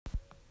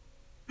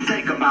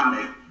Think about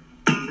it.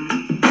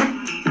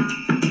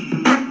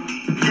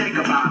 Think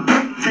about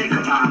it. Think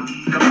about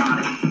it. About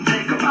it.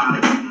 Think about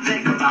it.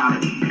 Think about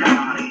it.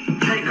 About it.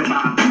 Think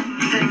about it.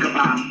 Think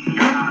about it.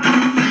 About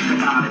it. Think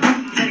about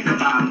it. Think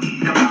about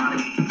it. About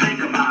it. Think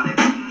about it.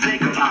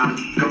 Think about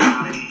it.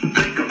 About it.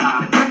 Think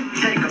about it.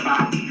 Think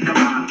about it.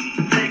 About it.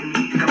 Think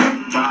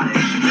about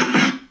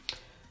it.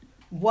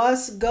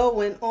 What's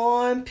going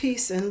on?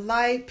 Peace and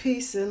light,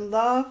 peace and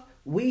love.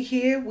 We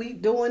here, we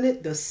doing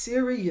it. The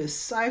SIRIUS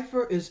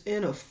CYPHER is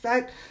in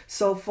effect.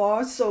 So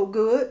far, so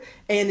good.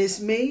 And it's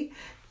me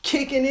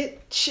kicking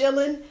it,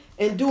 chilling,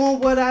 and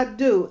doing what I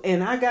do.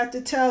 And I got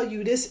to tell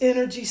you, this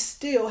energy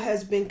still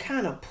has been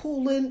kind of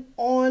pulling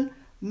on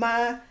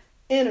my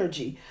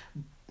energy.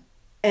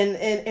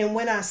 And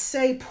when I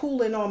say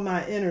pulling on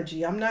my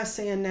energy, I'm not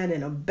saying that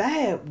in a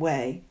bad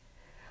way,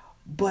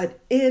 but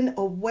in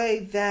a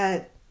way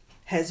that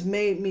has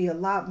made me a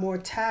lot more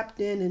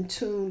tapped in and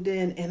tuned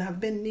in, and I've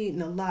been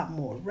needing a lot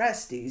more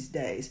rest these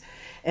days.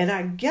 And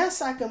I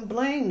guess I can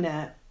blame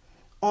that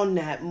on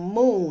that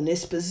moon.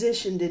 It's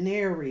positioned in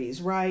Aries,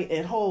 right?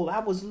 And I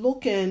was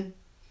looking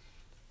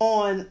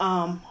on,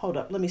 hold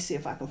up, let me see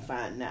if I can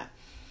find that.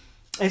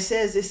 It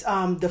says it's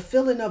the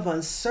feeling of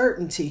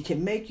uncertainty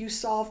can make you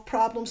solve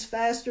problems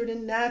faster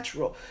than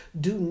natural.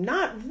 Do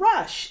not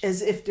rush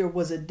as if there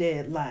was a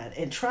deadline,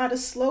 and try to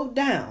slow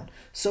down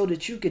so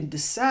that you can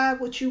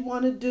decide what you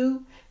want to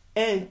do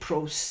and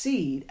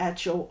proceed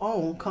at your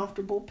own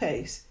comfortable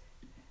pace.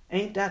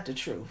 Ain't that the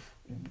truth?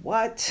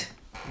 What?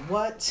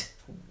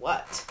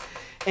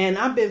 And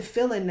I've been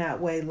feeling that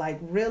way, like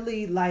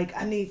really, like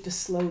I need to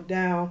slow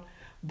down,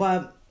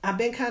 but I've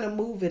been kind of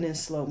moving in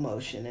slow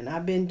motion and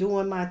I've been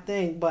doing my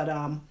thing, but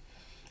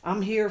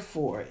I'm here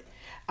for it.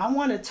 I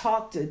want to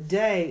talk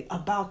today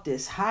about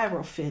this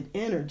Hierophant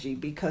energy,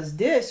 because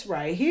this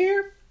right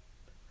here,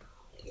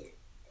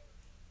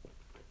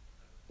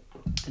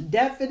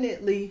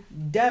 definitely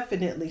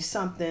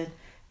something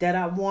that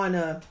I want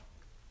to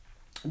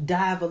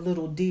dive a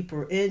little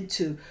deeper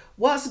into.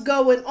 What's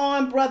going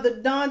on,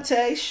 Brother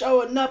Dante?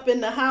 Showing up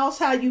in the house.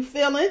 How you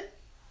feeling?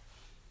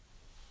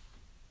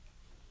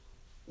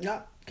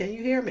 Yep. Can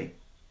you hear me?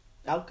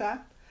 Okay.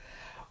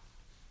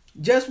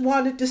 Just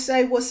wanted to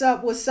say what's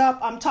up.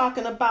 I'm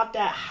talking about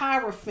that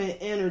Hierophant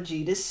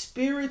energy, the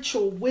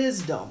spiritual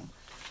wisdom,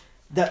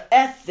 the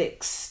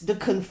ethics, the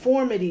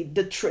conformity,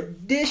 the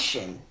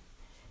tradition,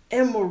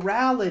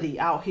 immorality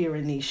out here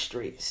in these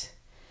streets.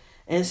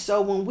 And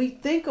so when we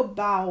think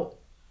about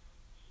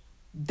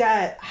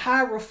that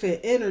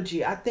Hierophant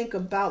energy, I think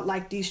about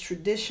like these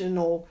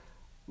traditional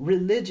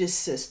religious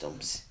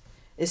systems,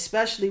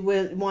 especially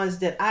with ones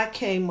that I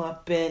came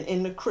up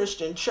in the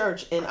Christian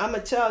church. And I'm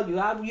going to tell you,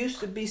 I used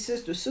to be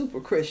Sister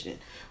Super Christian,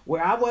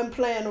 where I wasn't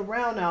playing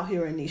around out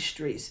here in these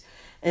streets.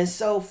 And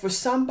so for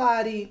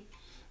somebody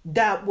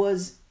that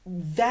was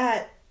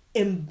that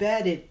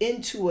embedded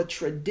into a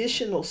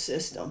traditional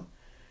system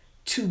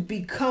to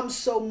become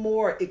so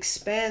more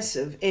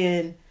expansive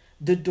in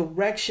the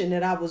direction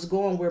that I was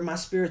going, where my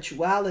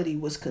spirituality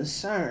was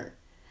concerned,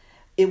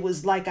 it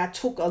was like I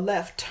took a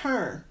left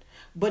turn.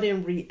 But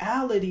in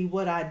reality,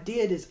 what I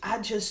did is I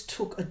just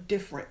took a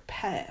different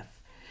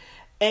path.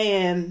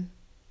 And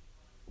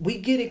we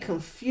get it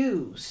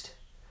confused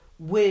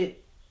with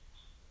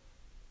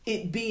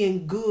it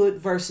being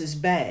good versus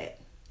bad,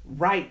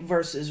 right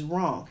versus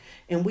wrong.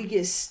 And we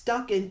get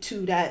stuck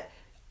into that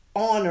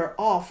on or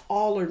off,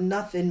 all or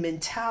nothing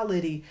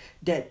mentality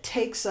that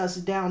takes us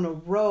down a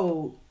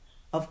road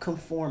of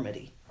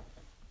conformity.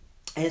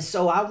 And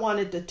so I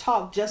wanted to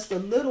talk just a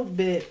little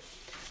bit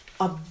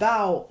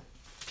about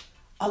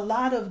a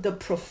lot of the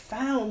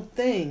profound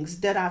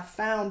things that I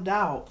found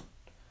out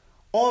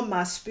on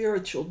my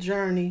spiritual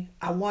journey.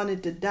 I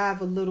wanted to dive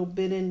a little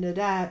bit into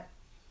that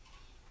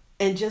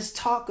and just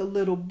talk a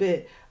little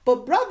bit.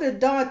 But Brother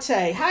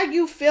Dante, how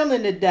you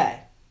feeling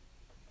today?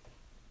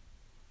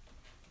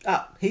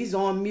 Oh, he's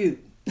on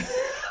mute.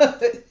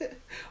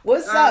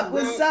 What's up?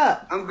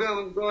 I'm good.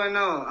 What's going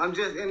on? I'm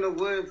just in the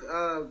woods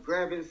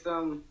grabbing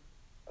some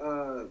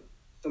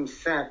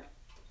sap,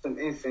 some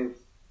incense.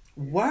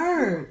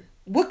 Word.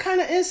 What kind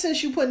of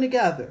incense you putting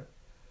together?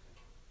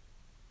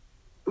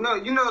 No,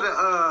 you know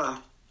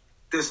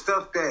the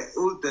stuff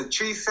the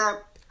tree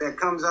sap that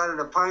comes out of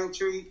the pine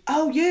tree.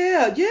 Oh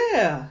yeah.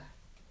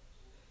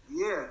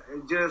 Yeah,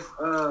 it just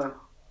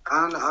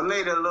I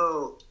made a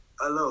little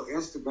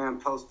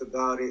Instagram post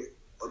about it,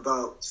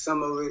 about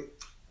some of it.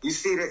 You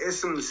see that it's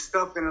some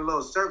stuff in a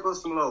little circle,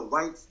 some little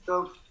white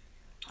stuff,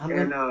 I'm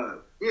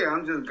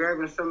just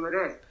grabbing some of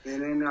that,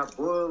 and then I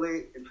boil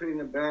it and put it in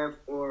the bath,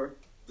 or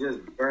just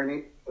burn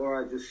it,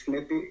 or I just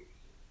snip it.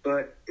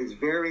 But it's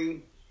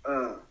very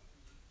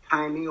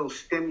pineal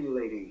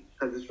stimulating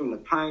because it's from the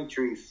pine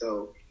tree.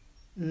 So,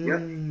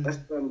 Yep, that's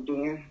what I'm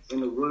doing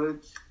in the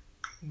woods.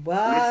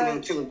 What?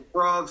 Listening to the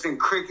frogs and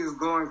crickets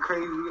going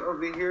crazy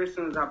over here. As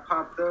soon as I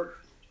popped up,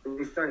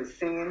 they started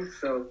singing.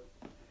 So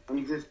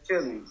I'm just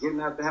chilling,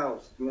 getting out the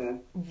house,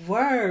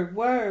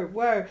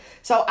 Word.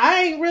 So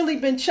I ain't really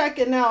been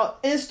checking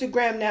out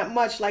Instagram that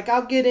much. Like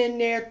I'll get in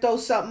there, throw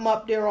something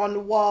up there on the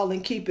wall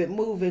and keep it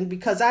moving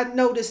because I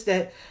noticed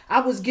that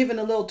I was giving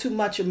a little too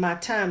much of my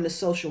time to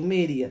social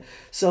media.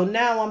 So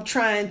now I'm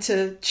trying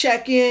to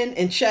check in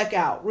and check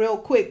out real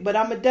quick, but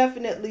I'm gonna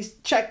definitely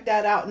check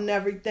that out and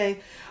everything.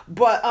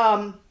 But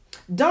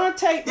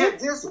Dante, yeah,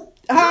 just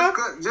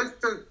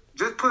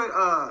put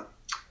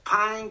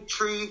Pine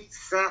Tree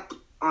Sap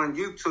on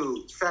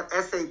YouTube,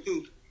 SAP,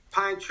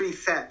 Pine Tree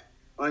Sap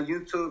on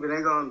YouTube, and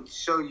they're going to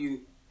show you,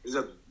 there's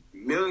a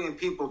million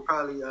people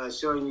probably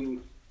showing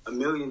you a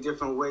million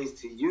different ways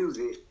to use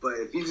it, but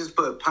if you just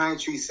put Pine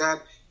Tree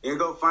Sap, and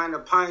go find a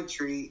pine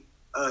tree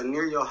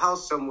near your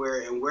house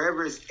somewhere, and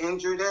wherever it's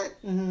injured at,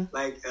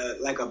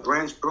 like a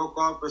branch broke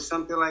off or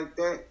something like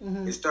that,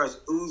 it starts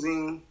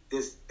oozing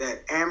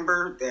that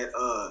amber, that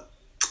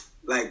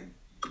like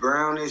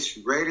brownish,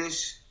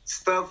 reddish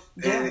stuff,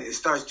 and it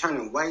starts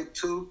turning white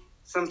too.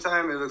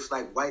 Sometimes it looks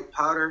like white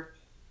powder,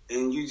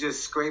 and you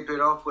just scrape it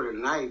off with a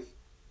knife,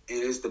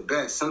 and it's the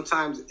best.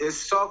 Sometimes it's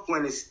soft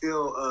when it's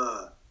still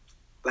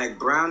like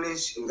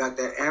brownish and got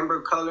that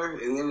amber color,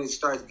 and then it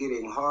starts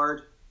getting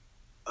hard.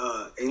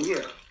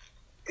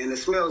 And it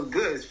smells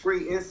good. It's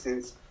free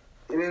incense.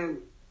 And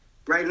then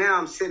right now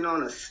I'm sitting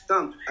on a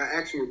stump, an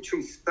actual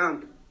tree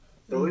stump,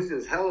 so it's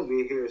just hell of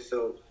it here.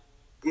 So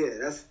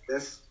yeah,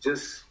 that's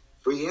just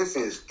free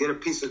incense. Get a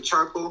piece of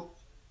charcoal.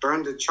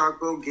 Burn the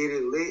charcoal, get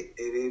it lit,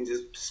 and then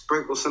just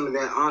sprinkle some of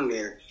that on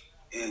there,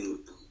 and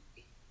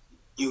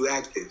you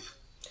active.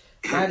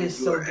 That is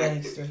so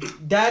gangster.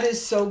 That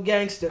is so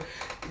gangster.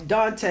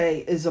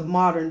 Dante is a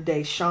modern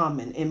day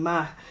shaman in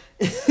my,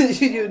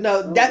 you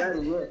know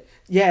that.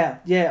 Yeah.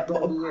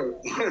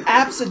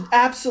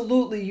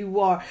 Absolutely, you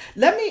are.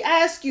 Let me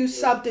ask you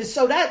something.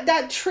 So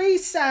that tree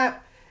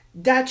sap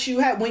that you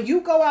have, when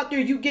you go out there,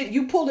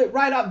 you pull it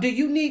right up. Do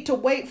you need to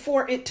wait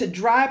for it to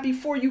dry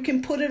before you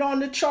can put it on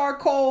the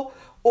charcoal,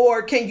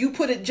 or can you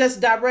put it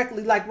just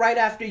directly, like right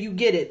after you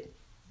get it?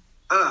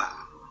 I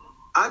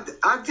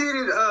did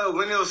it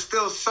when it was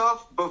still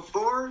soft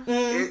before.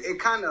 It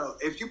kind of,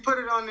 if you put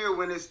it on there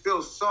when it's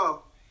still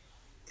soft,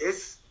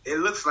 it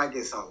looks like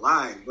it's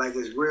alive, like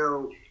it's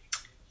real.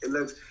 It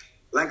looks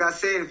like, I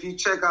said, if you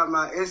check out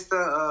my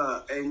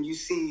Insta and you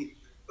see,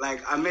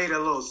 like, I made a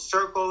little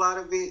circle out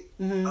of it,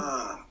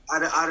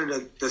 out of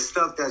the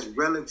stuff that's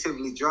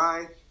relatively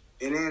dry.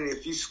 And then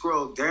if you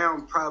scroll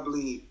down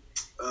probably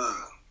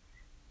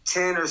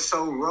 10 or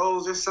so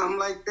rows or something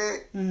like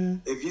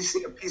that, if you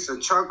see a piece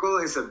of charcoal,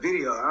 it's a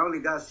video. I only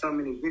got so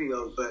many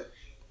videos, but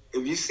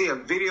if you see a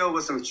video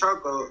with some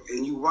charcoal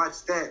and you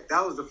watch that,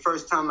 that was the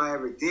first time I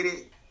ever did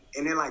it.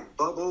 And it like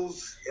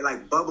bubbles,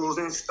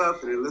 and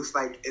stuff, and it looks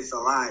like it's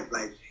alive.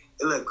 Like,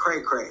 it look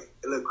cray-cray.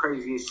 It look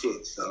crazy as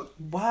shit. So,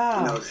 wow.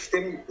 You know, it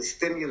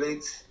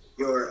stimulates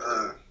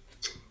your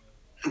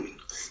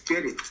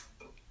spirit.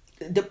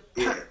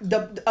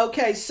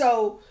 Okay,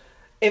 so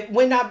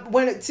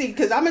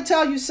because I'm gonna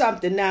tell you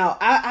something now.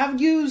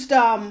 I've used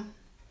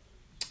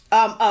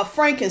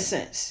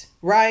frankincense,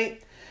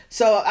 right?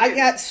 So I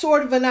got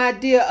sort of an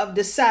idea of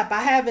the sap.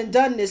 I haven't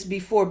done this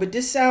before, but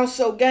this sounds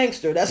so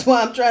gangster. That's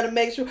why I'm trying to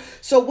make sure.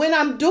 So when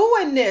I'm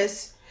doing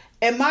this,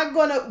 when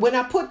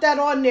I put that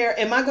on there,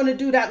 am I gonna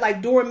do that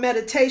like during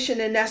meditation,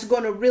 and that's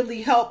gonna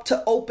really help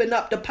to open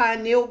up the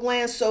pineal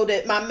gland so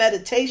that my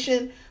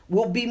meditation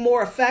will be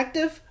more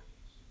effective?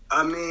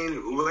 I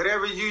mean,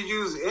 whatever you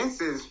use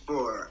incense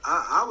for,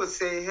 I would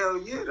say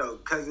hell yeah though,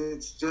 because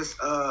it's just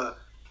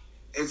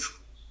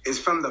it's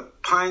from the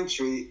pine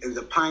tree, and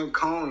the pine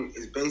cone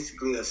is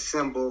basically a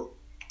symbol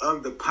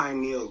of the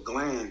pineal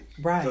gland.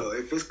 Right. So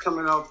if it's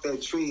coming off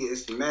that tree,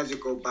 it's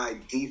magical by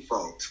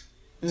default.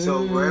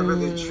 So wherever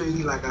the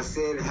tree, like I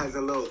said, has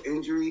a little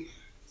injury,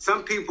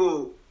 some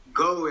people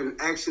go and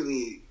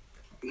actually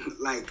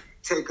like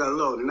take a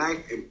little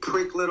knife and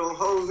prick little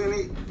holes in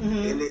it,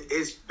 and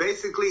it's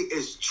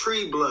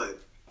tree blood.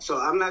 So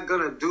I'm not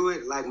gonna do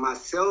it like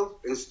myself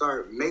and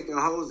start making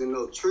holes in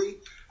no tree.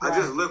 Right. I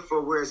just look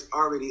for where it's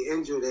already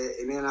injured at,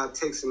 and then I'll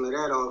take some of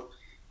that off,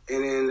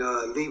 and then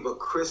leave a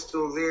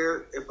crystal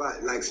there, if I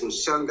like some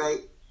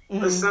shungite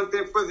or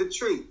something for the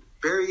tree.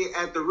 Bury it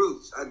at the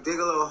roots. I dig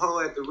a little hole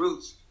at the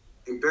roots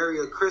and bury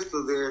a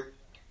crystal there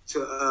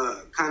to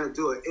kind of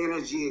do an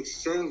energy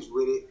exchange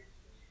with it,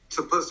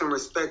 to put some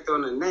respect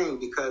on the name,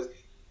 because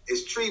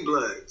it's tree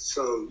blood.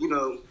 So, you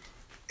know,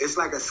 it's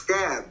like a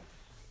scab.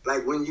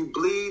 Like when you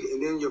bleed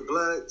and then your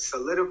blood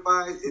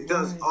solidifies, it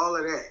does all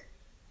of that.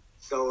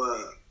 So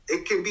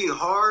it can be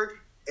hard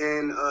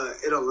and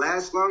it'll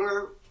last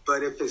longer,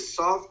 but if it's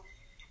soft,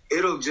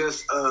 it'll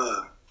just,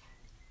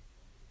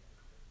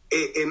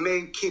 it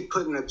may keep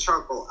putting the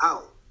charcoal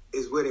out,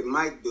 is what it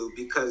might do,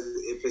 because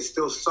if it's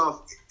still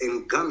soft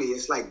and gummy,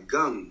 it's like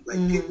gum.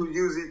 Like people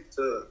use it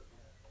to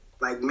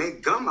like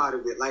make gum out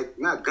of it, like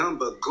not gum,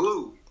 but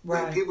glue.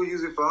 Right. Like people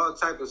use it for all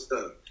type of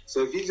stuff.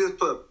 So if you just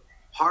put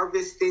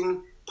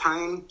harvesting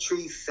pine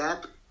tree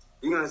sap,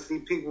 you're going to see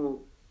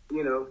people,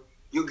 you know,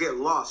 you get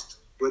lost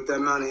with the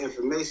amount of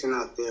information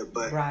out there.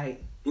 But Right.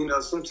 you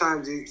know,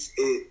 sometimes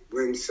it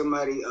when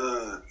somebody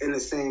in the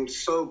same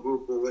soul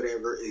group or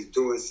whatever is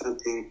doing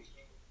something,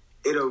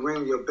 it'll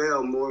ring your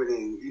bell more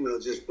than, you know,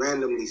 just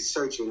randomly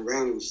searching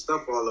random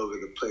stuff all over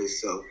the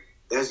place. So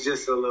that's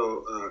just a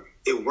little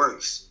it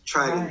works.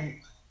 Try to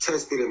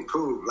test it and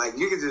prove. Like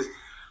you can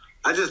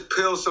I just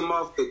peel some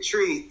off the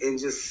tree and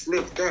just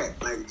sniff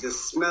that, like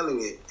just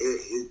smelling it.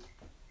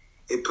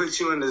 It puts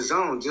you in the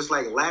zone, just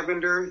like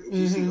lavender. If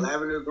you see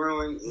lavender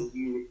growing and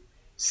you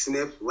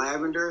sniff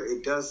lavender,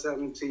 it does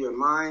something to your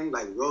mind.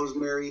 Like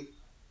rosemary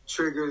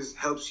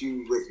helps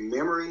you with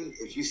memory.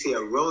 If you see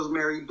a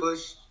rosemary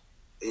bush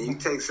and you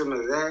take some of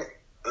that,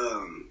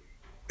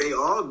 they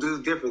all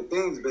do different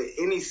things, but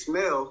any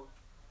smell,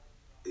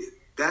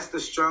 that's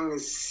the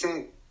strongest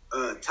scent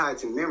tied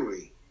to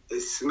memory,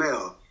 is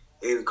smell.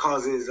 It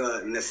causes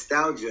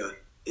nostalgia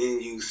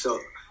in you. So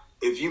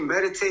if you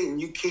meditate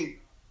and you keep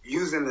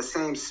using the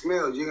same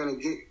smell, you're going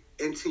to get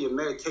into your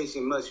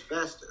meditation much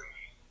faster,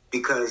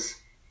 because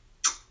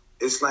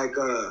it's like,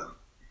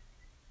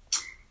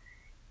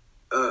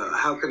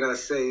 how can I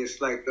say?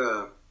 It's like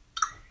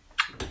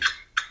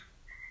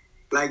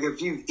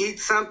if you eat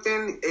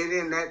something and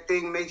then that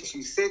thing makes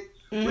you sick,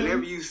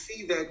 whenever you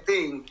see that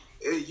thing,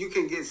 you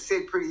can get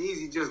sick pretty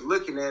easy just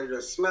looking at it or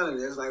smelling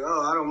it. It's like,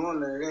 oh, I don't want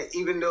none of that,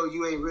 even though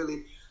you ain't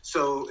really.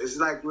 So it's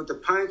like with the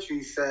pine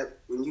tree sap,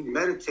 when you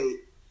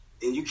meditate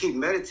and you keep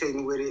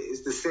meditating with it,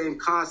 it's the same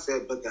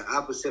concept, but the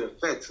opposite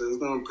effect. So it's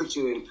going to put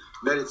you in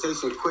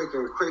meditation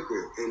quicker and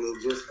quicker, and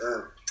it just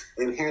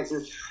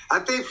enhances. I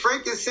think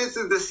frankincense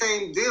is the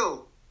same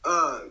deal.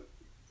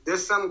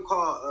 There's something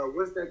called,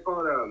 what's that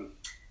called?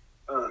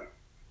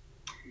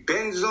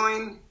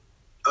 Benzoin.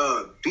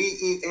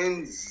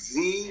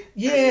 B-E-N-Z.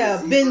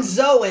 Yeah,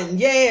 benzoin.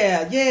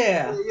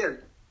 Yeah.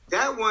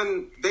 That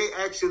one, they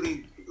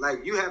actually,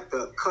 like, you have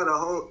to cut a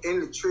hole in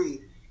the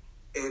tree,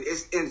 and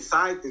it's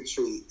inside the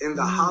tree, in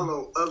the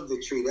hollow of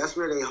the tree. That's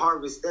where they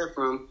harvest that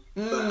from.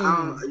 But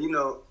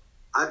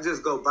I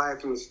just go buy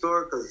it from the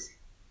store, because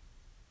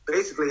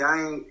basically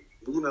I ain't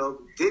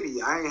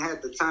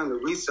had the time to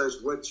research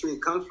what tree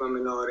it comes from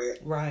and all that.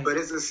 Right. But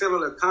it's a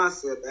similar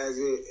concept as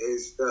it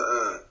is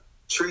the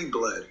tree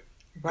blood.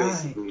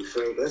 Basically.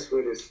 So that's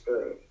what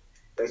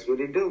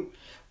it do.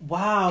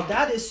 Wow,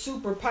 that is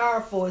super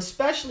powerful,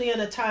 especially in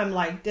a time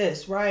like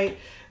this, right?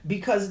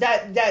 Because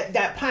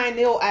that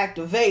pineal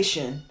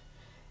activation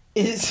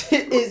is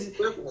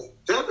definitely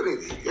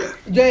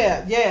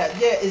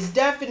it's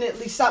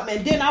definitely something.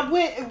 And then I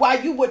went,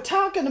 while you were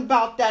talking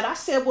about that, I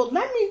said, well,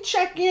 let me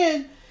check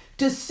in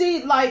to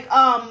see like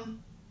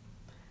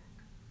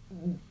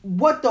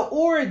what the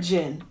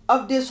origin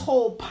of this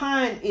whole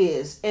pine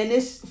is. And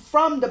it's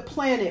from the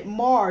planet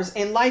Mars,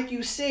 and like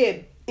you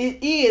said,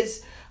 it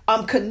is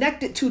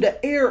connected to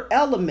the air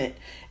element.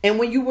 And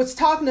when you was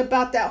talking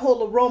about that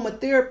whole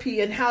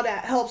aromatherapy and how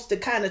that helps to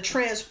kind of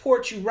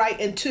transport you right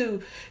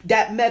into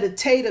that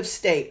meditative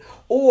state,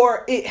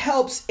 or it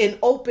helps in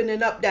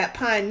opening up that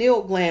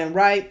pineal gland,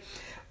 right?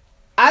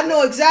 I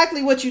know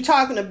exactly what you're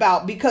talking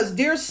about, because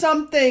there's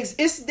some things.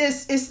 It's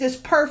this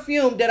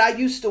perfume that I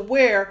used to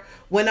wear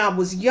when I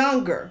was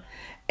younger,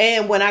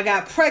 and when I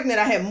got pregnant,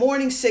 I had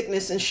morning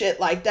sickness and shit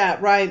like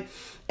that, right?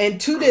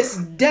 And to this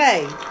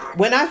day,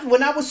 when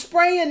I was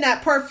spraying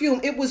that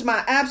perfume, it was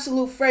my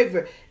absolute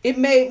favorite. It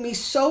made me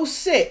so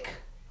sick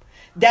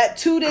that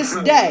to this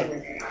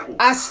day,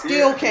 I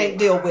still can't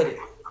deal with it.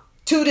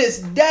 To this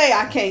day,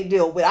 I can't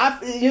deal with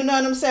it. You know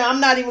what I'm saying? I'm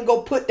not even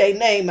going to put their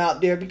name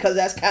out there, because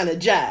that's kind of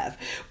jive.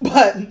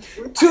 But it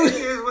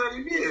is what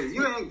it is.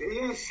 You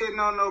ain't shitting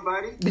on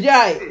nobody.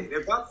 Right.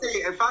 If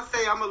I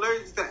say I'm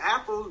allergic to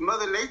apples,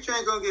 Mother Nature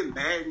ain't going to get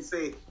mad and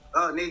say,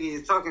 oh, nigga,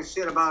 you're talking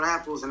shit about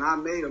apples and I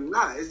made them.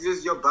 Nah, it's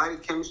just your body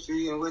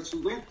chemistry and what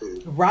you went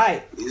through.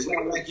 Right. It's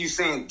not like you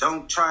saying,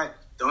 don't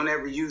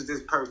ever use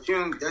this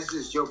perfume. That's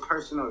just your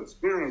personal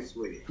experience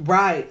with it.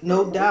 Right,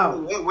 no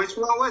doubt. Which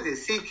one was it?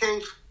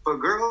 CK for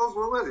girls?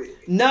 What was it?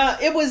 No,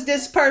 it was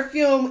this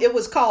perfume. It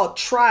was called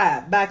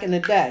Tribe back in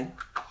the day.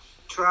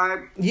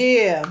 Tribe?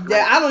 Yeah.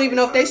 I don't even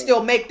know if they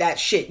still make that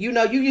shit. You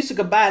know, you used to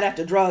go buy it at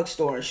the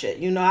drugstore and shit.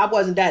 You know, I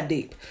wasn't that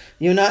deep.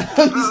 You know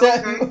what I'm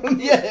saying? Okay.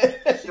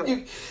 Yeah. Sure.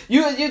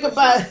 You could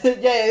buy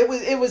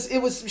it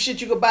was some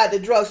shit you could buy at the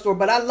drugstore,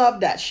 but I love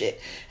that shit.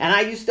 And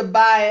I used to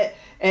buy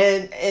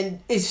it,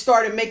 and it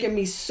started making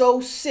me so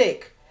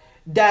sick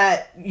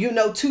that, you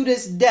know, to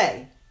this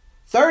day,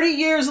 30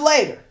 years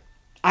later,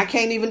 I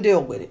can't even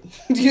deal with it.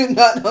 You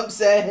know what I'm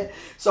saying?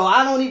 So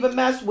I don't even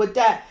mess with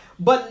that.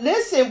 But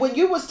listen, when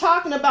you was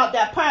talking about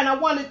that pine, I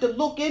wanted to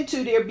look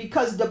into there,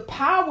 because the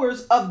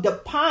powers of the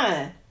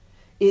pine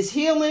is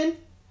healing,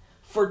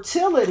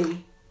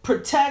 fertility,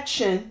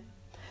 protection,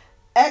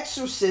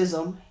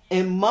 exorcism,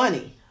 and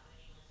money.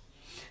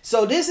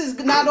 So this is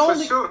not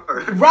only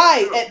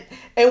right.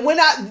 And when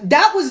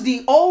that was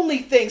the only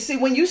thing. See,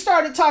 when you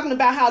started talking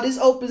about how this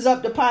opens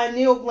up the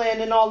pineal gland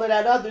and all of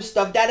that other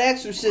stuff, that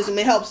exorcism,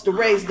 it helps to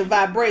raise the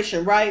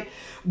vibration, right?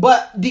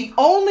 But the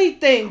only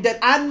thing that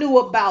I knew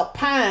about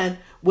pine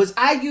was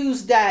I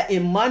used that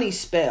in money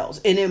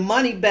spells and in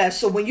money baths.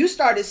 So when you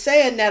started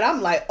saying that,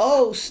 I'm like,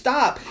 oh,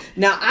 stop.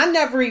 Now, I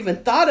never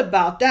even thought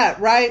about that,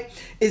 right?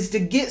 Is to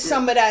get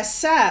some of that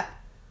sap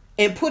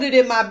and put it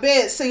in my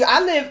bed. See,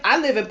 I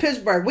live in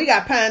Pittsburgh. We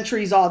got pine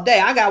trees all day.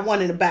 I got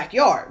one in the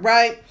backyard,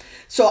 right?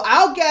 So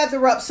I'll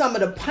gather up some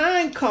of the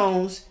pine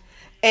cones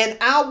and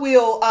I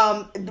will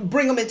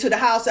bring them into the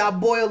house. I'll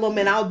boil them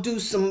and I'll do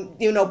some,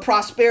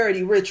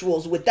 prosperity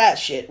rituals with that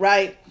shit,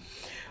 right?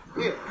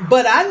 Yeah.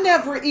 But I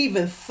never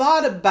even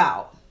thought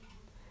about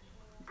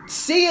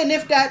seeing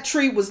if that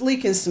tree was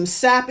leaking some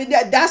sap.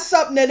 That's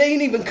something that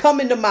ain't even come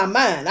into my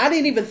mind. I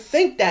didn't even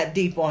think that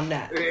deep on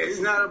that.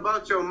 It's not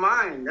about your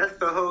mind. That's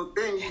the whole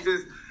thing.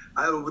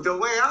 The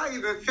way I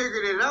even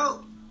figured it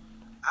out,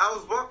 I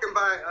was walking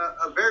by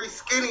a very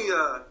skinny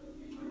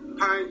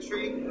pine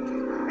tree,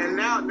 and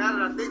now that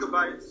I think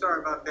about it,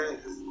 sorry about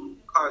that, this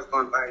car's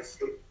going by and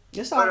shit.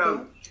 It's all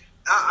good.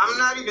 I'm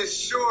not even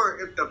sure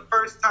if the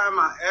first time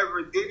I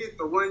ever did it,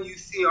 the one you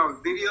see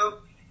on video,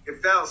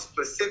 if that was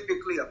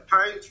specifically a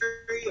pine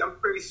tree. I'm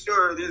pretty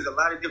sure there's a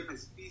lot of different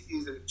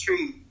species of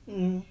trees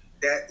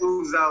that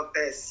ooze out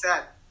that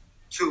sap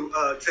to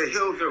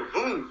heal their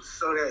wounds,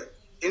 so that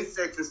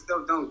insects and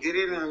stuff don't get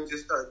in there and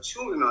just start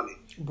chewing on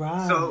it.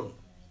 Right. So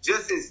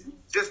just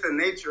the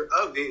nature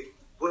of it,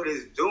 what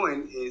it's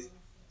doing is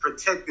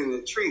protecting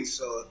the tree.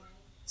 So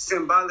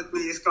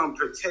symbolically, it's gonna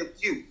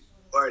protect you,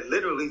 or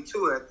literally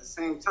too at the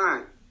same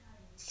time.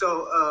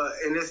 So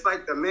and it's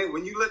like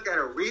when you look at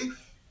a reef,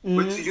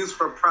 which you use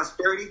for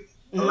prosperity,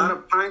 a lot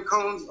of pine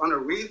cones on a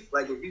reef.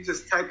 Like if you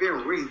just type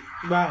in reef,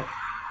 right,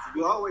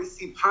 you always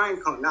see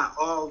pine cone. Not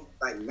all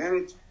like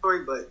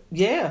mandatory, but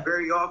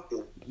very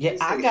often. Yeah,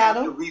 I got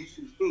them. The reefs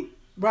you see.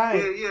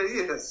 Right.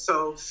 Yeah.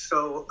 So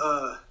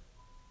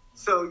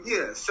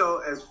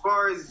as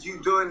far as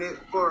you doing it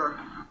for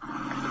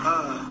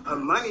a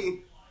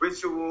money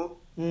ritual,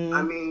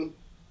 I mean,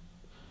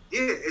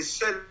 it's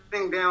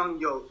shutting down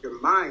your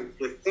mind,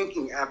 your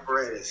thinking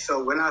apparatus.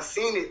 So when I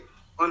seen it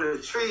on a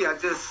tree, I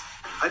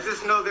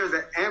just know there's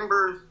an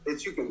amber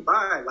that you can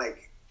buy.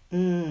 Like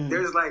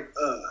there's like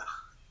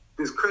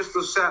this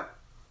crystal shop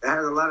that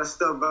has a lot of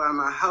stuff by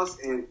my house,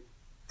 and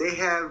they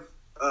have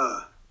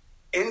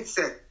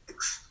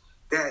insects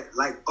that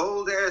like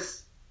old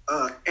ass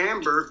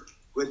amber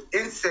with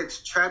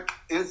insects trapped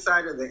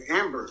inside of the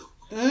amber.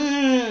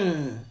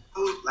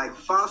 Like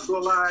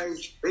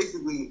fossilized,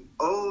 basically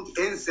old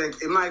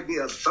insect. It might be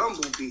a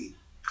bumblebee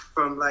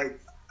from like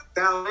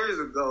 1,000 years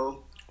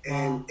ago,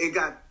 and it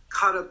got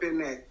caught up in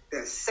that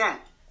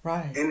sap,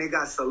 right? And it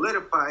got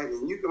solidified,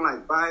 and you can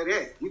like buy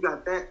that. You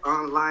got that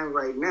online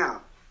right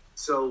now.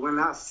 So when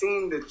I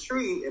seen the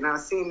tree and I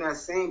seen that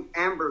same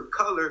amber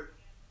color,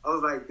 I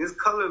was like, this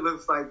color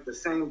looks like the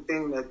same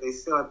thing that they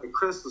sell at the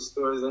crystal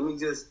stores. Let me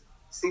just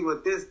see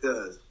what this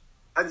does.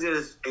 I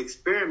just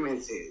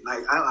experimented.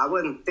 Like, I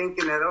wasn't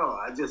thinking at all.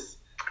 I just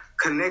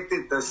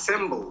connected the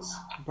symbols.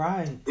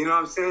 Right. You know what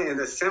I'm saying? And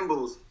the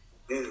symbols,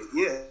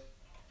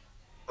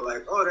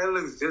 like, oh, that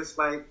looks just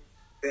like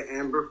the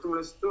amber from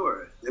the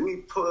store. Let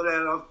me pull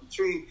that off the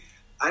tree.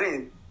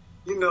 I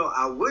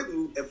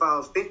wouldn't, if I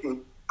was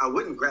thinking, I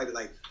wouldn't grab it.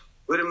 Like,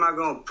 what am I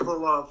going to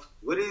pull off?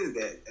 What is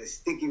that? That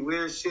sticky,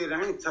 weird shit? I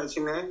ain't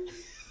touching that.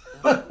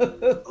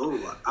 Oh,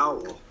 an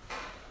owl.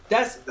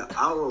 That's the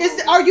owl.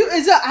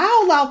 Is an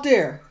owl out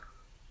there?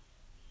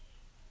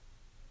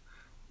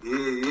 Yeah.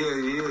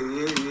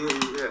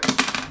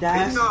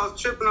 That's... And I was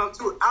tripping on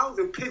too. Owls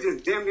and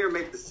pigeons damn near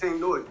make the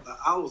same noise. The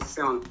owls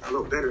sound a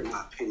little better in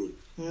my opinion.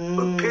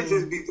 But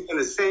pigeons be doing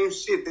the same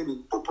shit. They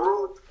be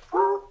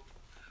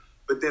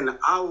but then the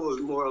owl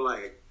is more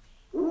like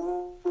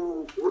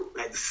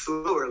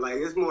slower. Like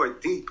it's more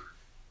deep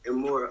and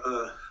more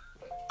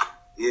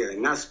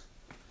not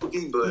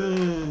spooky, but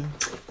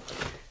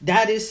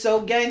that is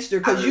so gangster,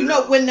 because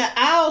when the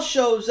owl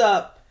shows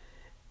up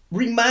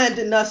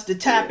reminding us to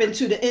tap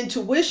into the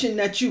intuition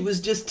that you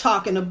was just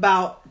talking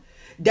about,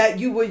 that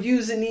you were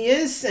using the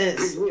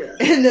incense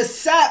and the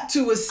sap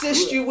to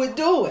assist you with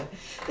doing.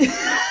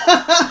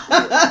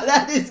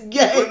 That is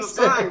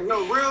gangster.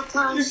 Real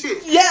time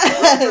shit.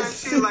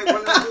 Yes. Real time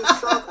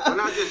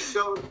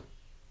shit.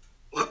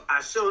 Like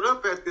I showed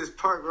up at this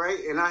park,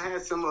 right? And I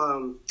had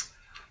some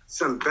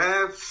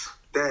baths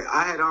that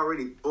I had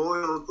already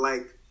boiled,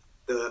 like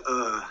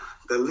the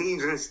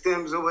leaves and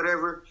stems or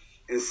whatever,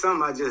 and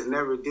some I just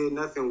never did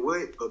nothing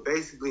with, but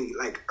basically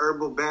like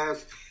herbal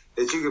baths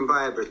that you can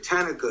buy at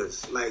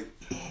Britannica's. Like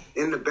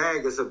in the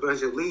bag is a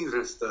bunch of leaves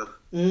and stuff.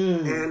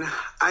 And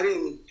I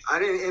didn't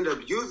end up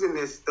using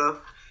this stuff,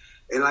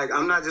 and like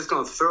I'm not just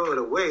gonna throw it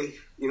away,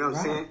 you know what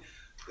I'm saying?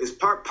 It's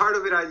part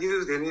of it I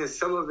used, and then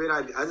some of it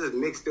I just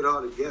mixed it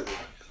all together,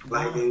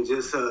 like, and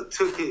just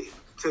took it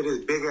to this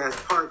big ass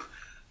park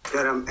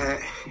that I'm at,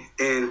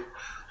 and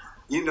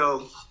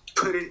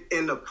put it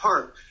in the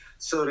park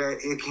so that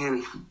it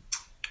can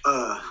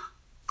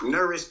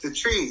nourish the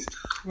trees.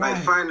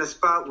 Like find a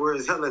spot where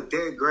it's hella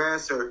dead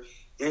grass or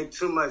ain't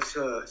too much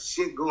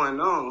shit going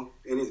on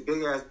in this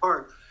big ass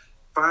park.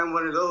 Find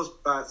one of those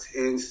spots,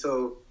 and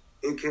so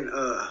it can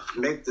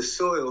make the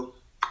soil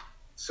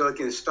so it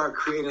can start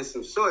creating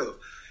some soil.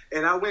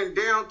 And I went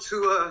down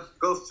to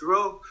go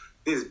throw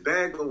this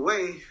bag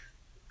away,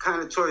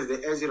 kind of towards the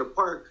edge of the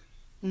park,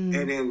 and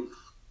then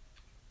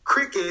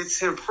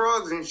crickets and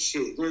frogs and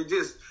shit. And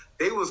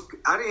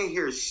I didn't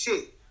hear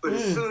shit. But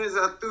as soon as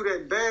I threw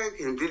that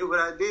bag and did what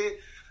I did,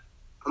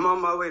 I'm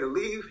on my way to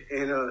leave,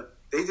 and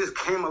they just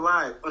came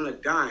alive on a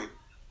dime.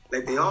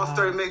 Like, they all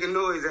started making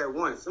noise at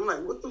once. I'm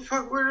like, what the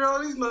fuck? Where did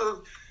all these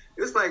motherfuckers?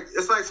 It's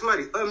like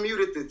somebody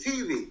unmuted the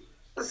TV.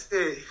 I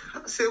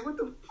said, what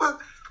the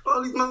fuck?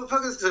 All these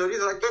motherfuckers. So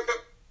they're like,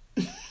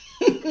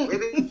 and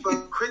they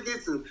fuck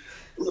crickets, and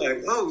I'm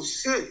like, oh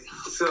shit.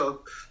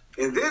 So,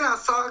 and then I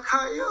saw a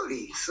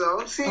coyote. So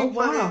I'm seeing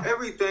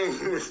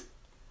everything.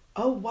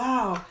 Oh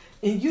wow.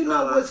 And you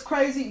know what's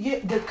crazy? Yeah,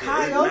 the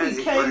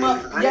coyote came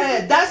up.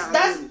 Yeah,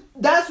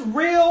 that's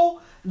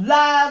real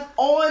live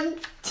on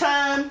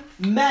time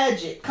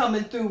magic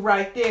coming through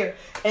right there.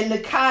 And the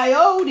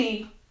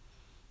coyote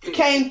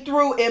came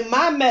through in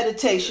my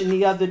meditation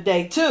the other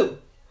day too.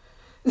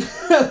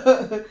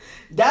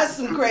 That's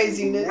some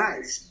craziness.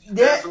 Nice.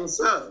 That's what's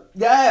up.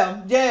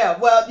 Yeah.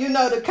 Well, you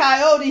know, the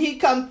coyote, he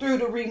come through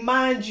to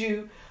remind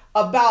you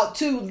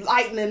about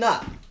lightening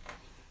up.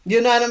 You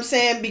know what I'm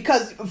saying?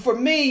 Because for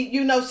me,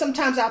 you know,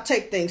 sometimes I'll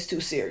take things too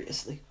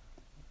seriously.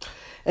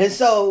 And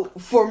so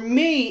for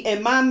me,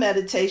 in my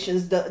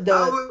meditations, I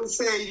wouldn't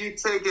say you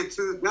take it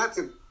not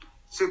to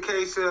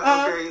Shakesha,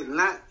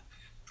 I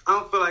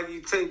don't feel like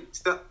you take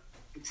stuff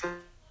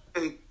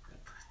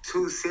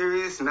too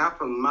serious, not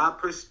from my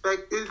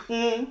perspective.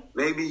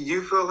 Maybe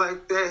you feel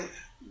like that,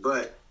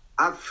 but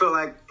I feel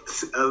like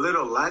it's a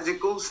little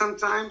logical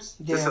sometimes.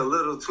 Just a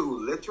little too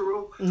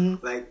literal.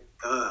 Like,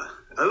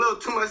 a little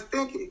too much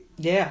thinking.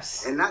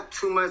 Yes. And not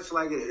too much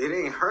like it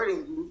ain't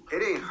hurting you.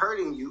 It ain't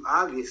hurting you,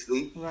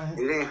 obviously. Right.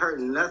 It ain't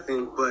hurting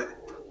nothing, but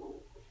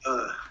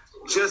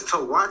just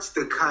to watch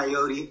the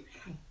coyote,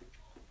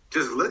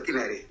 just looking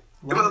at it.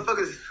 Right. The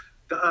motherfuckers,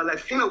 the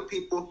Latino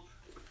people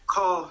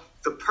call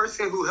the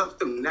person who helps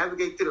them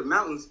navigate through the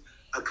mountains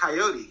a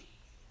coyote.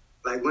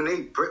 Like when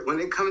they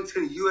come into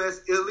the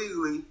U.S.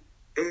 illegally,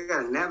 they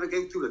gotta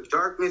navigate through the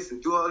darkness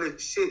and do all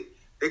this shit.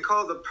 They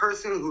call the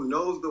person who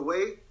knows the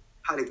way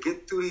how to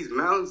get through these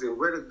mountains and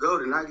where to go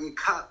to not get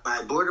caught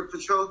by Border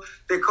Patrol.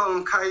 They call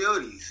them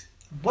coyotes.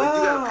 Wow. But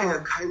you gotta pay a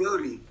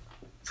coyote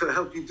to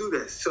help you do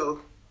that. So,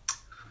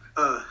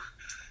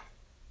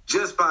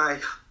 just by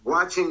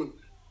watching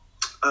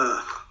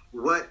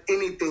what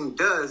anything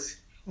does,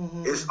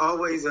 it's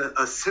always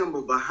a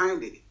symbol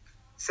behind it.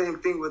 Same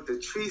thing with the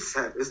tree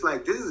sap. It's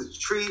like, this is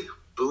tree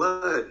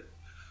blood.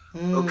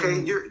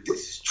 Okay,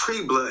 this is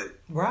tree blood.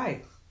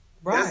 Right.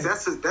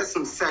 That's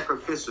some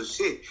sacrificial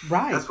shit.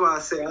 Right. That's why I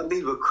say I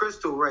leave a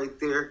crystal right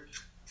there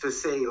to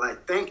say,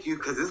 like, thank you,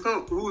 because it's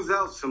going to ooze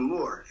out some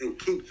more and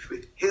keep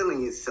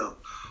healing itself.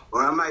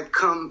 Or I might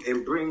come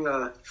and bring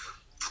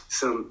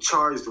some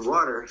charged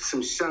water,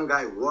 some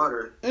shungite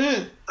water,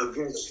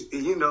 eventually,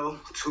 you know,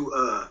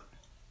 to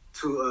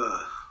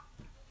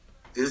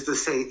just to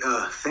say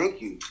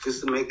thank you,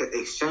 just to make an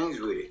exchange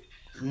with it.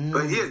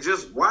 But yeah,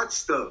 just watch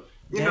stuff.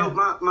 You know,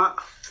 my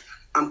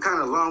I'm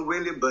kind of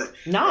long-winded, but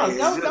no. You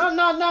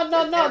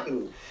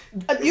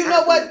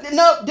know what?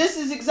 No, this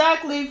is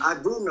exactly. I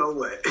do know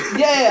what.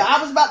 Yeah,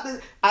 I was about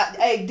to.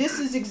 Hey, this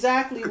is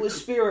exactly what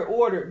Spirit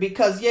ordered,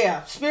 because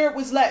Spirit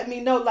was letting me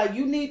know, like,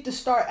 you need to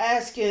start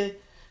asking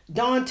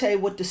Dante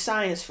what the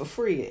science for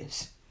free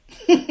is.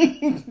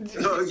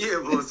 Oh yeah,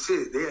 well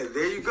shit. Yeah,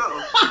 there you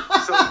go.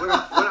 So what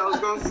I was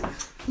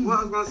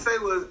gonna say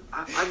was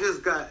I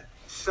just got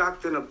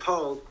shocked and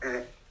appalled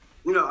at.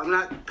 You know, I'm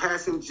not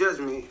passing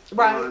judgment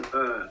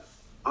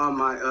on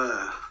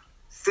my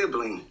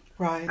sibling.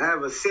 Right. I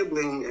have a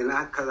sibling, and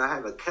because I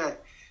have a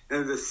cat,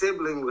 and the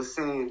sibling was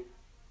saying,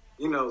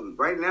 you know,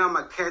 right now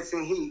my cat's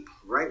in heat,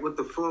 right with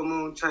the full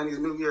moon, Chinese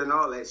New Year, and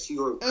all that. She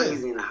going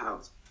crazy in the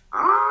house.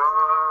 I'm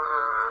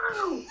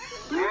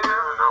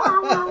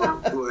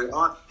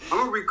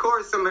gonna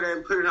record some of that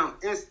and put it on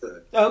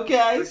Insta.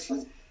 Okay. But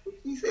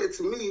she said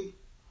to me,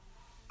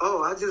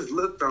 "Oh, I just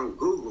looked on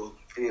Google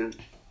and."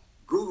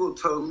 Google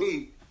told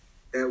me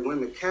that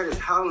when the cat is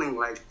howling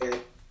like that,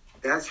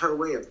 that's her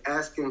way of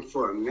asking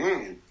for a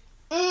man.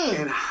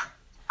 And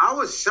I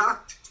was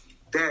shocked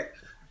that,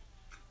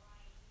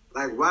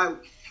 why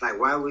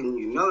wouldn't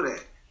you know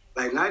that?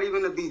 Like, not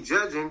even to be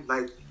judging,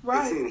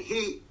 it's in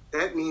heat,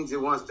 that means it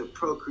wants to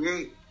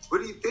procreate.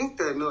 What do you think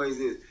that noise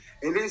is?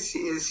 And then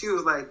she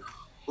was like,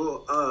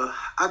 well,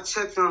 I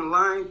checked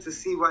online to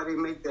see why they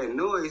make that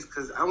noise,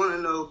 because I want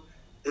to know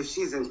if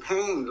she's in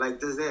pain. Like,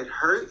 does that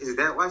hurt? Is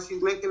that why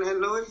she's making that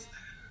noise?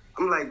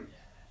 I'm like,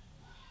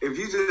 if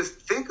you just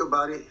think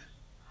about it,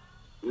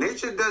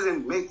 nature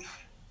doesn't make...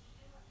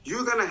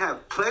 You're going to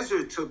have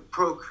pleasure to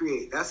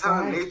procreate. That's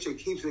how nature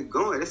keeps it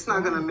going. It's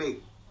not going to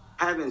make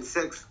having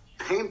sex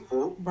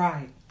painful.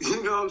 Right.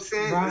 You know what I'm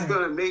saying? Right. It's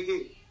going to make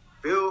it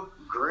feel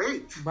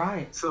great.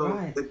 Right.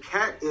 So the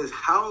cat is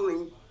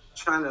howling,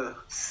 trying to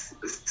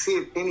see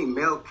if any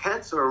male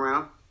cats are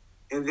around.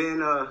 And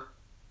then...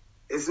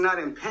 it's not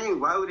in pain.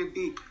 Why would it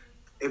be?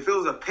 if it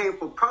was a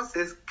painful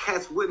process,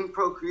 cats wouldn't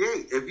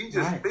procreate. If you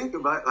just think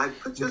about it, like,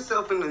 put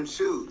yourself in them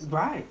shoes.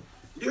 Right.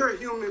 You're a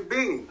human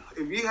being.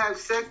 If you have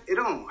sex, it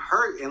don't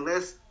hurt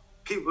unless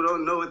people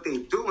don't know what they're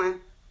doing,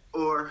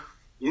 or,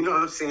 you know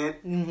what I'm saying?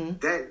 Mm-hmm.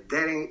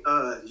 That ain't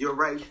your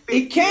right fit.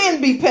 It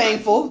can be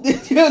painful. You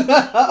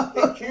know?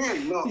 It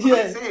can. No,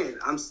 Yeah.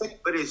 I'm saying,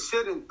 but it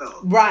shouldn't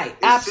though. Right. It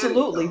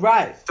absolutely. shouldn't, though.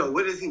 Right. So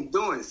what is he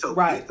doing? So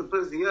Right. beat the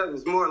pussy up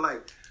is more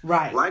like,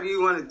 Right. why do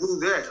you want to do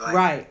that? Like,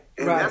 Right.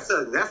 And right.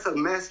 that's a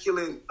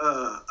masculine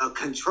a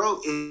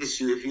control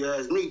issue, if you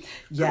ask me.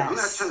 Yes. I'm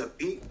not trying to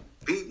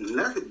beat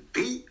nothing.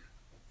 Beat,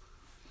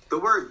 the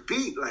word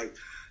beat, like,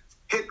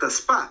 hit the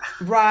spot.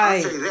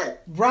 Right. I'll say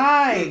that.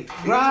 Right.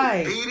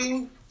 Right.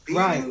 Beating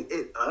Right.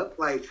 it up,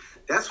 like,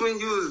 that's when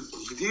you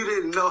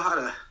didn't know how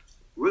to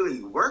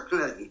really work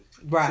nothing.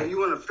 Right. So you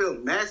want to feel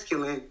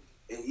masculine,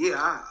 and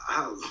yeah,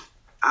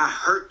 I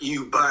hurt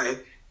you by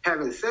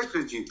having sex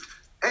with you.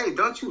 Hey,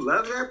 don't you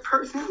love that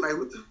person? Like,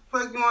 what the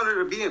fuck you want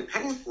her to be in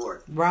pain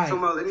for? Right.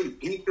 Somebody, let me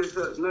beat this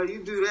up. No,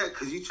 you do that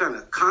because you trying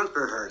to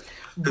conquer her.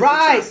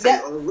 Right.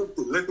 Say, oh,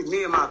 look at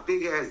me and my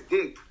big ass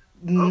dick.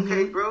 Mm-hmm.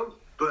 Okay, bro.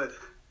 But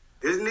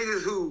there's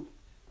niggas who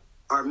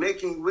are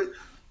making with.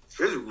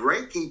 There's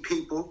Reiki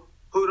people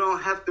who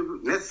don't have to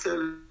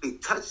necessarily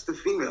touch the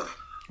female.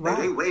 Right.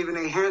 Like, they waving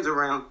their hands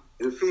around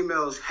and the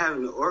female's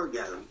having an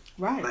orgasm.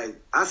 Right. Like,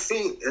 I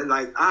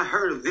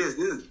heard of this.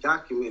 This is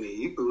documented.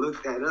 You can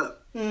look that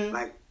up.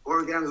 Like,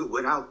 orgasms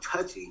without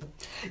touching.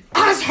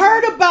 I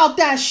heard about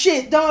that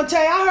shit, Dante.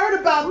 I heard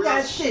about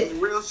that shit.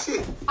 Real shit.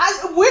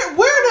 Where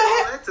the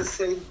heck? That's to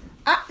say.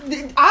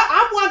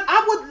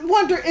 I would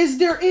wonder, is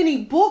there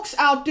any books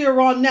out there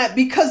on that?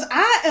 Because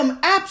I am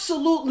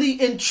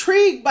absolutely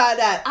intrigued by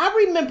that. I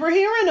remember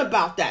hearing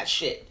about that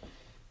shit.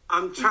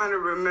 I'm trying to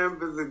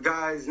remember the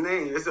guy's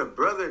name. It's a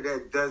brother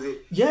that does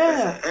it. Yeah.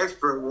 That's an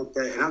expert with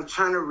that. And I'm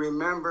trying to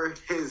remember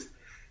his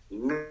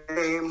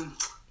name.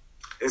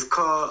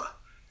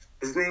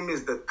 His name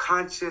is The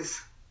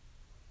Conscious.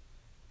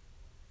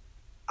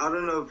 I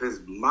don't know if it's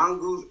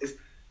Mongoose.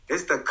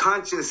 It's The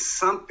Conscious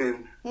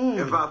something.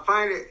 If I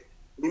find it,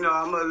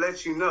 I'm going to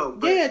let you know.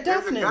 But yeah,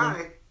 definitely. There's a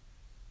guy,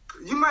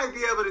 you might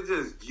be able to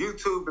just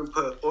YouTube and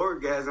put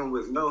orgasm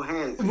with no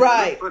hands.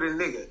 Right. Look for the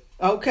nigga.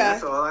 Okay.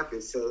 That's all I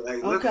can say.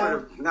 Like, look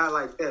for not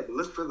like that, but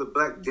look for the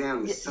black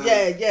damn sun.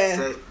 Yeah.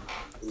 Set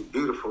is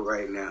beautiful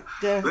right now.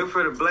 Yeah. Look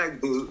for the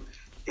black dude,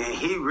 and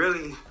he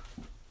really,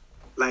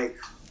 like,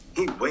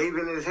 he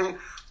waving his hand.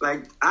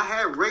 Like, I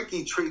had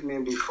Reiki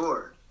treatment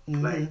before.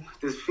 Mm-hmm. Like,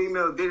 this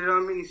female did it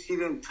on me. She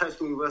didn't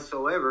touch me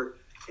whatsoever,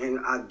 and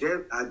I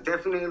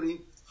definitely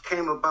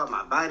came about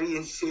my body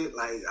and shit.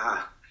 Like,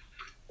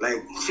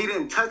 she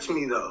didn't touch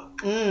me, though.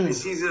 And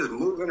she's just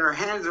moving her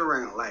hands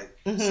around. Like,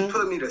 she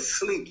put me to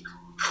sleep.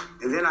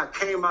 And then I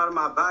came out of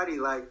my body,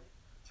 like,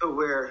 to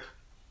where,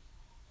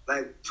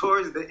 like,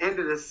 towards the end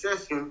of the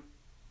session,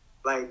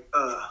 like,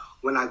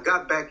 when I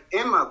got back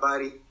in my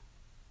body,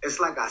 it's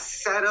like I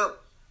sat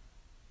up,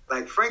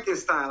 like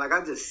Frankenstein. Like,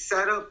 I just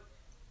sat up,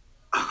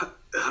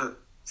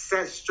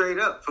 sat straight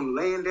up from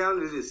laying down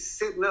to just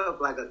sitting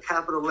up like a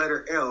capital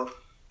letter L.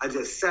 I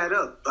just sat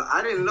up. But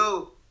I didn't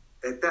know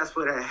that that's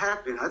what had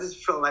happened. I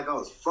just felt like I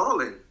was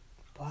falling.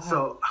 Wow.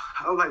 So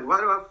I was like, why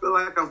do I feel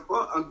like I'm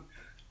falling?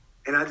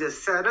 And I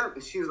just sat up,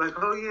 and she was like,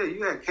 oh, yeah,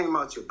 you had came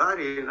out your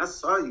body, and I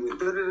saw you.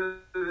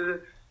 I'm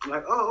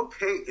like, oh,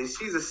 okay. And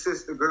she's a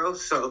sister girl,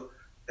 so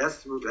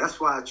that's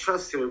why I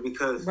trust her,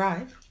 because,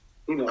 I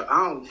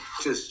don't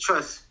just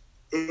trust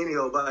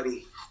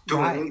anybody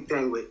doing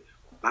anything with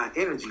my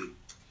energy.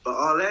 But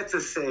all that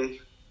to say,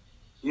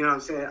 you know what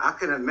I'm saying, I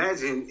can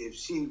imagine if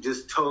she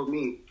just told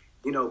me,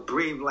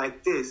 breathe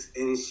like this,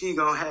 and she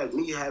gonna have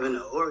me having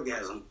an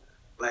orgasm,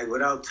 like,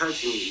 without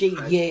touching me.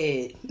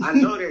 Like, I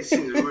know that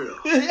shit's real.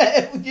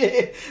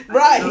 Right.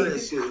 I know that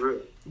shit's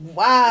real.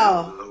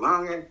 Wow. A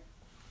long ass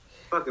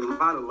fucking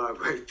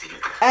monologue right there.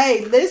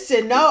 Hey,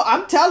 listen, no,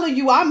 I'm telling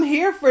you, I'm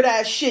here for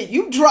that shit.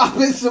 You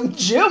dropping some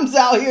gems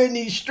out here in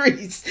these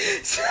streets.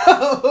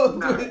 So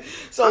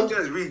I'm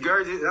just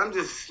regurgitating. I'm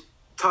just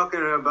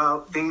talking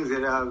about things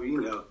that I've,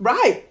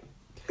 right.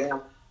 that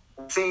I've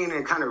seen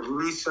and kind of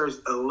researched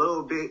a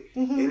little bit,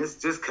 and it's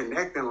just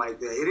connecting like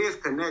that. It is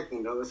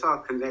connecting, though. It's all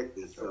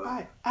connected. So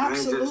right.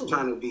 Absolutely. I ain't just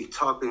trying to be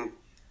talking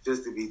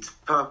just to be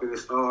talking.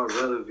 It's all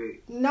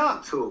relevant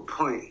to a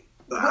point.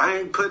 But I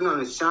ain't putting on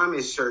a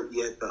shaman shirt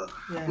yet, though.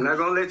 Yeah. I'm not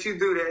going to let you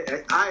do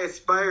that. I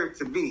aspire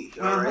to be,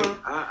 all right?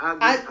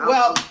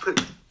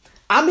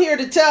 I'm here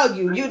to tell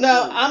you,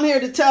 I'm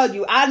here to tell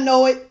you. I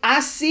know it.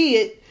 I see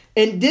it.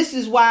 And this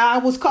is why I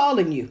was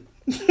calling you.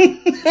 Okay.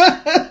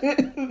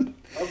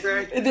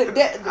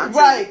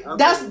 Right.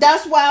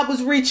 That's why I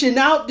was reaching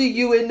out to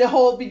you in the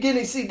whole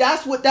beginning. See,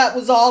 that's what that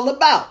was all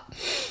about.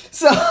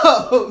 So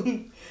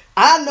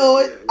I know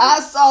it. I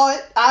saw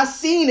it. I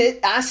seen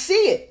it. I see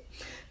it.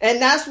 And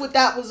that's what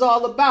that was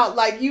all about.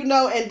 Like,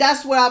 and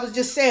that's what I was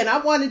just saying. I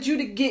wanted you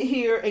to get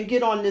here and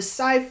get on this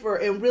cipher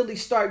and really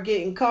start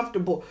getting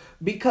comfortable,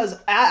 because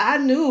I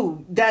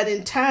knew that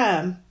in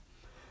time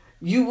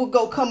you would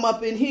go come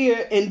up in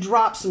here and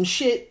drop some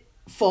shit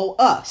for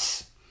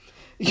us.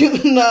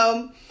 You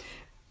know.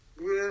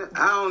 Yeah,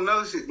 I don't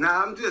know shit.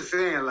 Nah, I'm just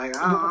saying, like,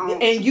 I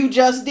don't. And you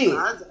just did.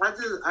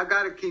 I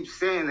gotta keep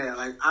saying that.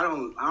 Like, I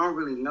don't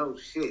really know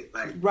shit.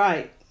 Like,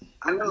 Right.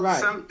 I know Right.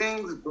 some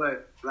things,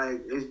 but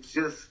like, it's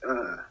just,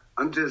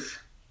 I'm just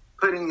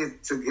putting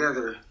it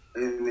together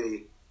in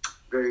a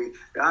very.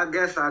 I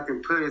guess I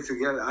can put it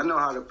together. I know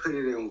how to put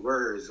it in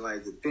words,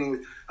 like the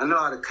things. I know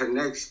how to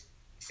connect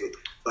shit.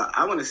 But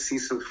I want to see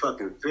some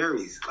fucking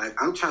fairies. Like,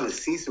 I'm trying to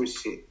see some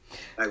shit.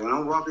 Like, when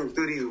I'm walking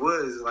through these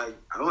woods, like,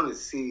 I want to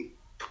see.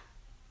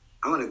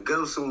 I want to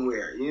go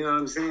somewhere. You know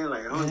what I'm saying?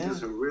 Like, I want to do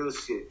some real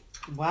shit.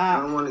 Wow.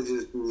 I don't want to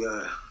just be,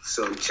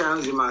 so I'm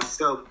challenging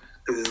myself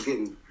because it's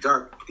getting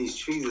dark. These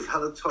trees is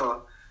hella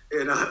tall.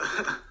 And,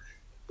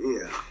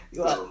 yeah.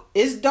 So.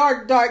 It's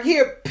dark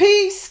here.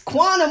 Peace.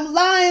 Quantum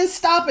Lion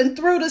stopping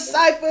through the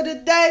cipher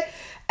today.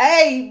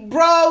 Hey,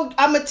 bro,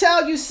 I'm going to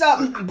tell you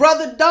something.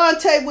 Brother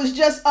Dante was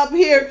just up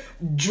here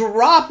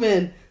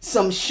dropping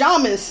some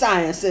shaman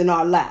science in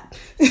our lap.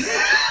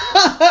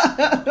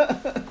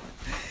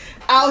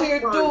 Out here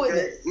doing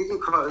it. You can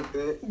call it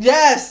that.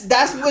 Yes,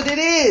 that's what it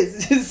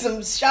is.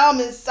 Some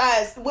shaman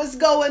science. What's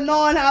going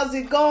on? How's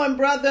it going,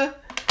 brother?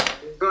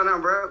 What's going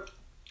on, bro?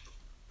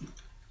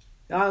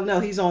 I don't know.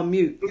 He's on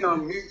mute. He's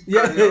on mute.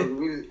 Yeah.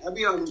 I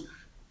be on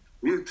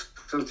mute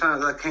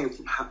sometimes. I can't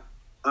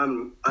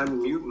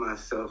unmute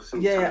myself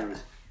sometimes.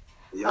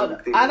 Yeah.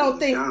 I don't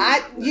think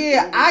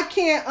I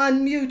can't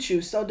unmute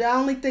you. So the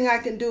only thing I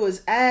can do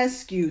is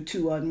ask you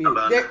to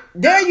unmute.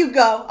 There you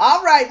go.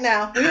 All right,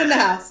 now we're in the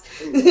house.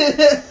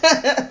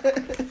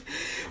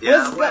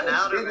 I went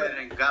out of it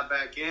and got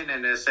back in,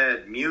 and it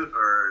said mute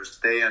or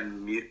stay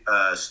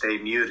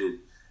muted.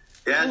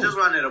 Yeah, I just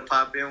wanted to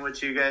pop in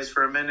with you guys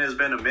for a minute. It's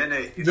been a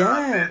minute. You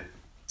know,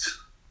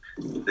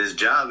 this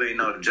job ain't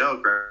no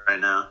joke right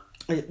now.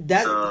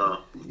 Yeah.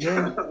 Oh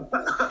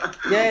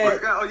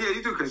yeah,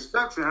 you do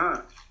construction,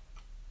 huh?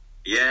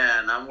 Yeah,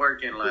 and I'm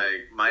working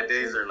like, my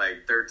days are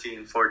like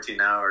 13, 14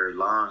 hours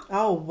long.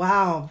 Oh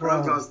wow, bro. I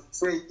was gonna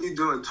say you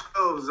doing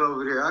 12s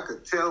over there. I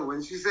could tell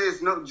when she said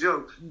it's no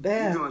joke. You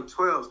doing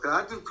 12s, cause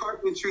I do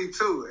carpentry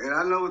too, and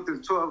I know what the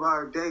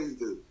 12-hour days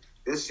do.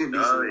 That should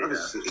be some other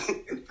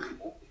shit.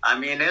 I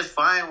mean, it's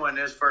fine when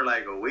it's for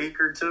like a week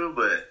or two,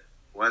 but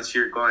once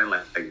you're going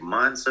like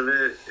months of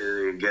it,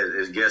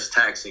 it gets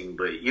taxing.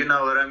 But you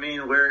know what I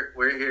mean?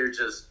 We're here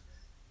just,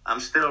 I'm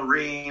still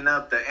ringing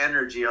up the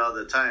energy all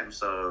the time.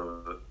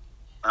 So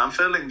I'm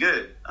feeling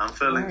good.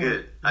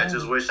 Good. I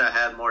just wish I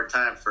had more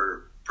time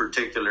for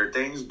particular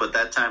things, but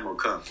that time will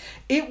come.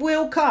 It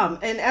will come,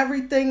 and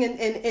everything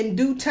in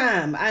due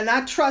time. And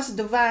I trust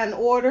divine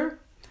order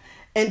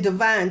and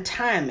divine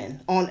timing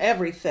on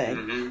everything.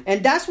 Mm-hmm.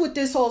 And that's what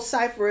this whole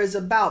cipher is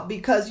about,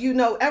 because, you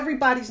know,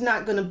 everybody's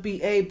not going to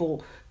be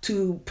able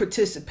to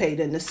participate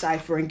in the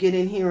cipher and get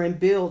in here and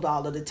build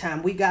all of the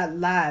time. We got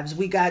lives,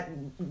 we got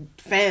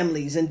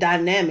families and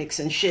dynamics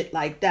and shit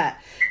like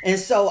that. And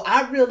so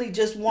I really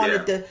just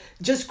wanted to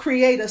just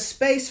create a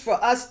space for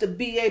us to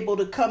be able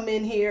to come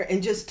in here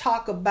and just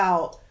talk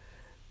about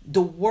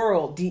the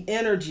world, the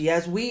energy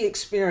as we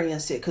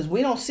experience it, because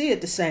we don't see it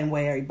the same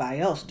way everybody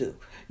else do.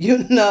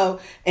 You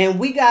know, and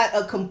we got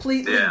a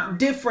completely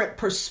different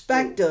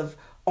perspective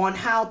on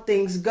how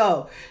things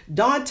go.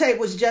 Dante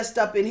was just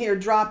up in here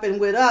dropping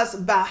with us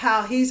about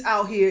how he's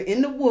out here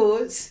in the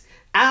woods.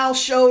 Al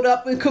showed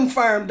up and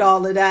confirmed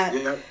all of that.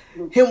 Yeah.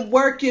 Him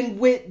working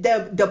with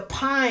the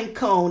pine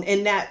cone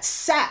and that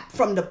sap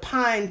from the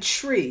pine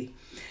tree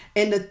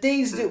and the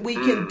things that we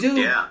can do.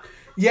 Yeah.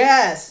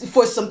 Yes,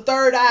 for some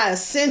third eye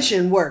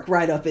ascension work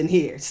right up in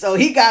here. So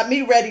he got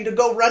me ready to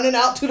go running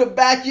out to the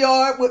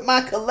backyard with my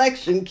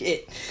collection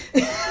kit.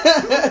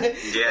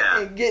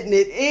 And getting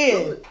it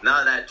in.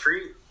 No, that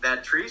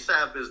tree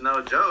sap is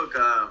no joke.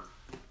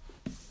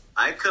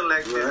 I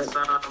collected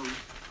some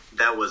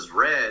that was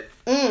red,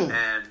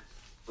 and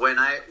when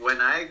I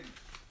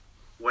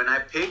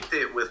picked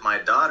it with my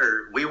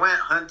daughter, we went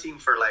hunting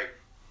for like.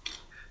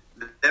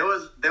 There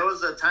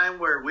was a time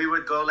where we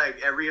would go like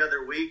every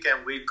other week,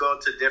 and we'd go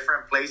to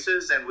different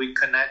places, and we'd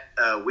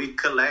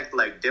collect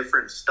like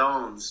different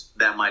stones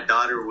that my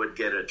daughter would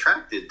get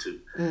attracted to.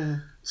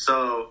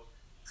 So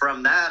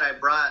from that, I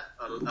brought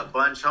a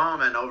bunch home,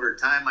 and over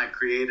time, I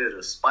created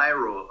a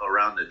spiral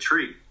around the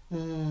tree.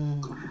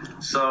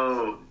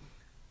 So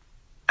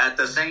at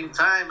the same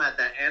time, at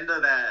the end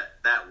of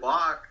that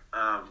walk,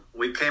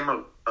 we came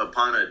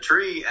upon a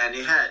tree, and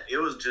it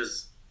was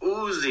just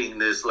oozing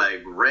this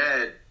like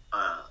red.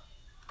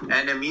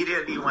 And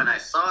immediately when I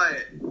saw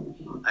it,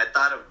 I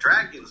thought of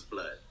dragon's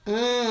blood.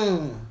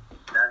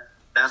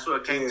 That's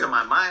what came to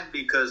my mind,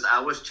 because I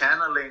was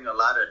channeling a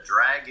lot of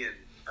dragon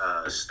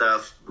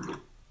stuff,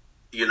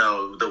 you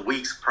know, the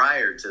weeks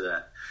prior to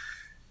that.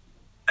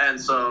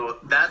 And so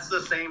that's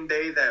the same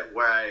day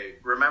where I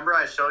remember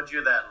I showed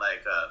you that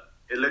like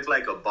it looked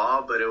like a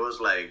ball, but it was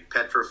like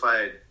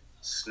petrified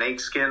snake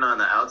skin on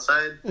the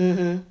outside.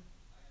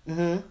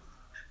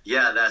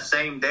 Yeah, that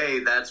same day,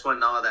 that's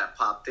when all that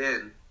popped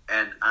in.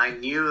 And I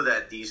knew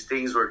that these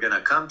things were going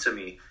to come to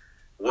me.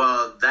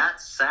 Well,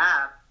 that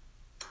sap,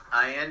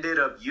 I ended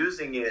up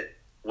using it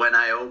when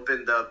I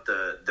opened up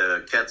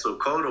the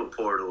Quetzalcoatl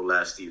portal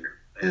last year.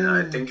 And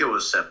I think it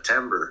was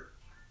September,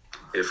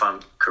 if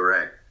I'm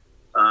correct.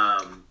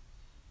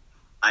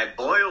 I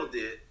boiled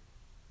it,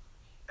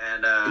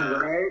 and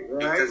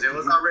because it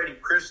was already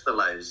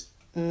crystallized.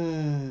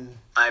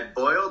 I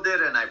boiled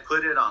it and I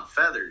put it on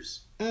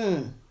feathers.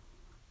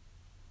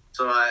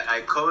 So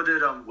I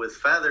coated them with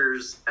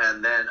feathers,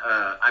 and then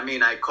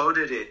I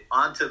coated it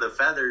onto the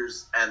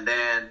feathers, and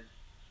then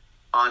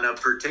on a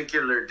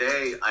particular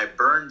day I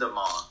burned them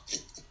all.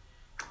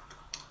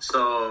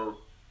 So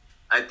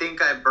I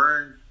think I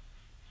burned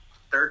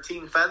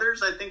 13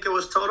 feathers, I think it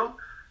was total.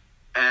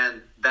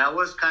 And that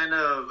was kind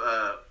of,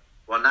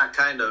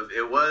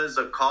 it was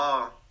a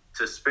call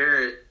to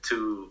Spirit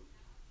to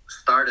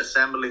start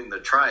assembling the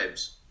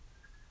tribes.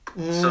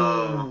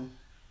 So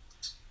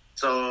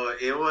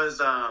it was,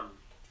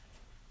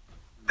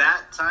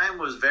 that time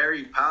was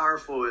very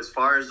powerful as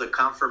far as the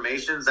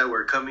confirmations that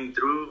were coming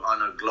through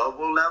on a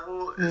global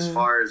level, as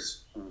far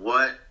as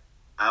what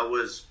I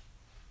was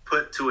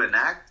put to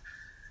enact.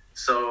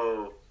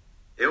 So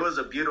it was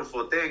a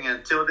beautiful thing.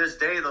 Until this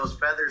day, those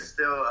feathers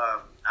still,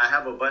 I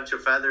have a bunch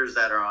of feathers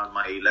that are on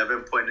my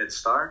 11-pointed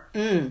star.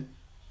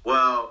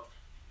 Well,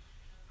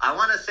 I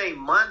want to say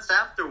months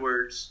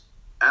afterwards,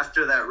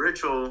 after that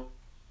ritual,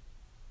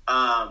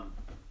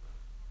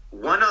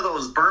 one of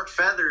those burnt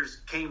feathers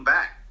came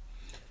back.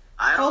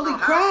 I don't know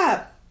how,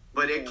 crap!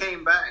 But it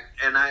came back,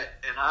 and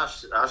I'll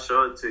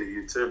show it to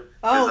you too,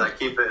 because I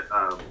keep it.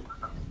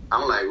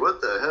 I'm like,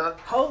 what the hell?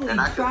 Holy and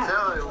I crap! could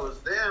tell it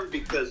was them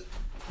because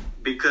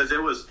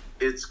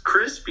it's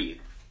crispy.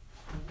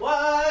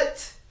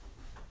 What?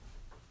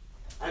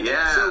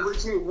 Yeah. So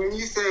when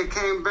you say it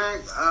came back,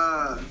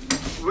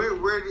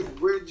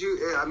 where'd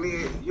you? I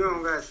mean, you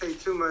don't gotta say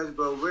too much,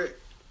 but where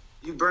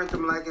you burnt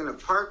them, like in a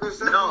park or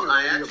something? No,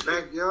 in your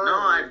backyard. No,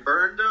 I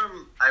burned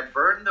them. I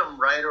burned them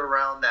right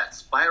around that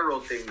spiral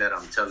thing that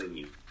I'm telling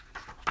you.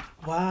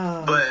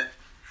 Wow. But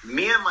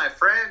me and my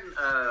friend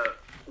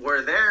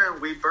were there,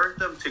 and we burnt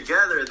them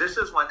together. This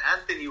is when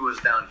Anthony was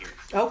down here.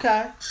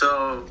 Okay.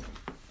 So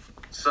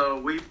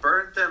we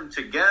burnt them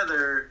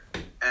together,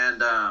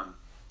 and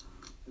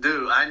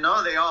dude, I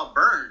know they all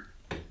burned.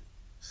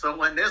 So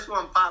when this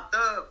one popped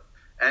up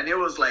and it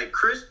was like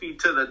crispy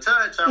to the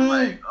touch, I'm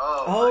like,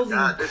 oh my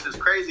God, this is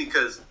crazy,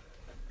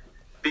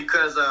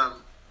 because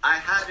I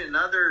had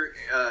another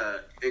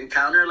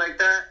encounter like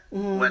that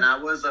when I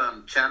was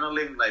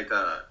channeling, like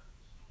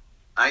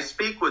I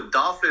speak with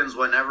dolphins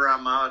whenever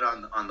I'm out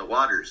on the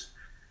waters.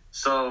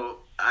 So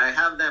I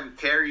have them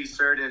carry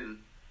certain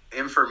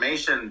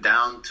information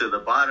down to the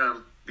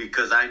bottom,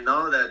 because I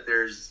know that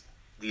there's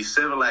these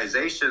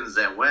civilizations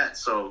that went,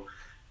 so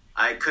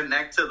I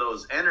connect to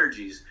those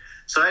energies.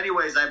 So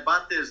anyways, I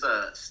bought this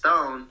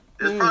stone.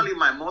 It's probably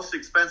my most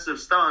expensive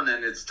stone,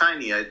 and it's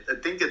tiny. I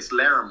think it's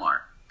Larimar.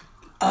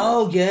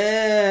 Oh,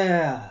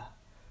 yeah.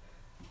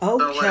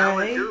 Okay. So what I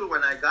would do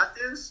when I got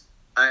this,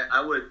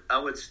 I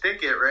would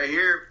stick it right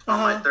here on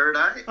my third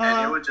eye,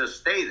 and it would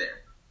just stay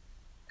there.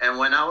 And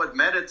when I would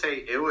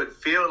meditate, it would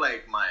feel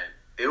like my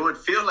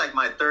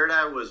third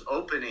eye was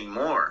opening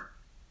more.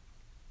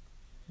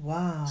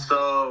 Wow.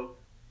 So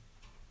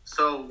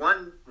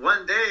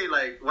one day,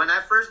 like when I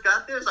first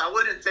got this, I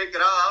wouldn't take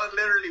it off. I would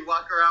literally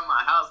walk around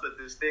my house with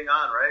this thing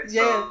on, right?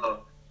 Yeah.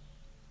 So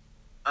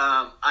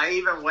I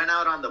even went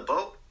out on the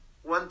boat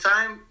one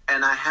time,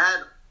 and I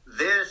had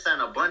this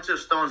and a bunch of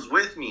stones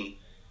with me.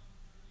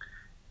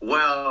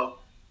 Well,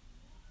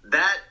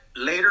 that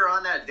later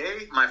on that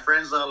day, my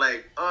friends are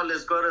like, oh,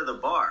 let's go to the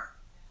bar.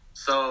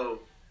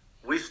 So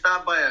we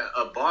stopped by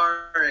a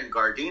bar in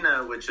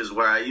Gardena, which is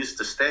where I used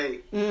to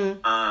stay.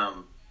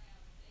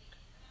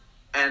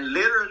 And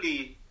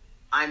literally,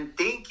 I'm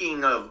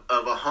thinking of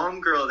a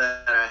homegirl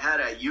that I had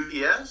at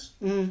UPS.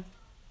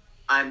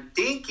 I'm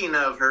thinking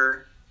of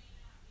her,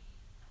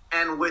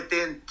 and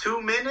within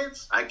 2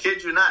 minutes, I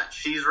kid you not,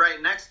 she's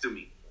right next to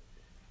me.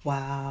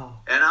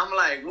 Wow. And I'm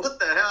like, what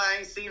the hell? I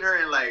ain't seen her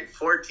in like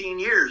 14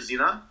 years, you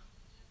know?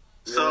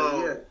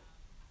 So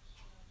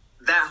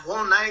that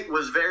whole night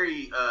was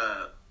very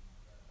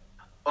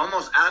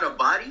almost out of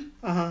body.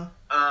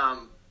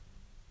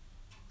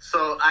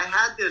 So I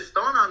had this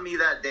stone on me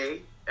that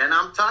day, and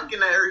I'm talking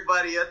to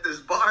everybody at this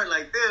bar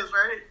like this,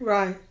 right?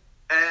 Right.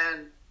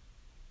 And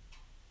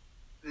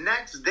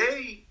next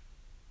day,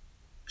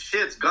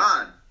 shit's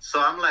gone. So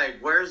I'm like,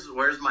 where's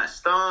my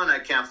stone? I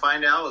can't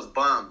find it. I was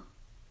bummed.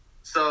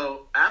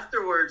 So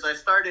afterwards, I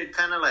started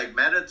kind of like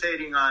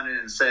meditating on it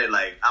and said,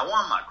 like, I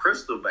want my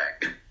crystal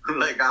back.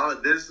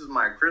 This is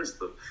my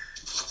crystal.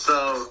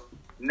 So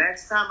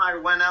next time I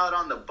went out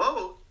on the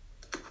boat,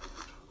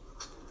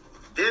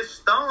 this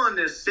stone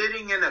is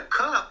sitting in a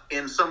cup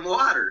in some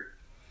water.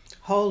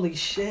 Holy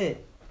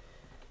shit.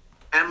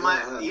 And my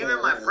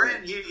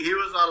friend, he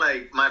was all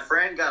like, my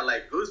friend got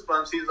like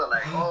goosebumps. He was all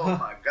like, oh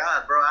my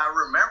God, bro, I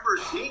remember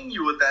seeing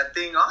you with that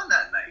thing on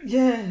that night.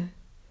 Yeah.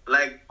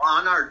 Like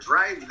on our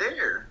drive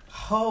there.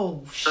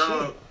 Oh,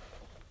 shit.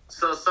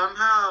 So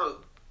somehow,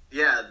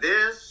 yeah,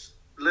 this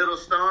little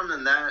stone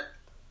and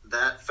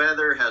that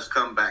feather has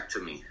come back to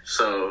me.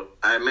 So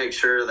I make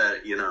sure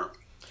that, you know,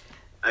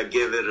 I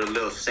give it a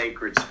little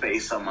sacred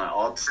space on my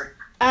altar.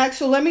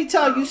 Axel, let me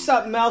tell you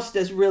something else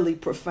that's really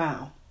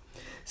profound.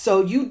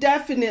 So you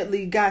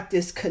definitely got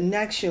this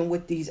connection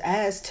with these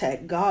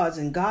Aztec gods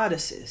and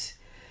goddesses.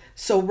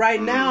 So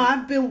right now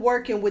I've been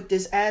working with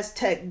this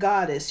Aztec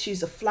goddess.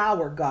 She's a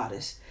flower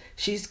goddess.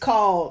 She's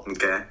called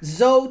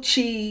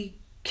Xochiquetzal.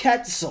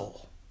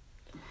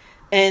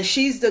 And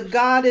she's the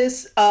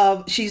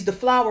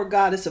flower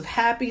goddess of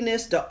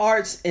happiness, the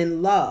arts,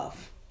 and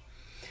love.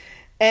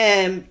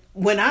 And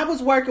when I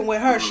was working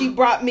with her, she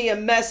brought me a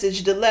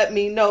message to let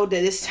me know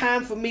that it's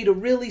time for me to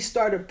really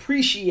start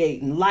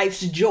appreciating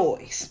life's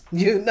joys,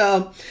 you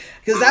know,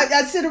 because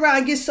I sit around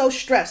and get so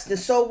stressed and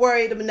so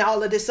worried and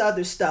all of this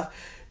other stuff.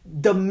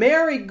 The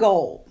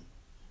marigold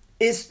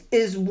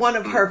is one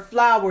of her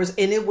flowers,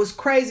 and it was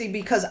crazy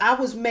because I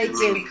was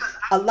making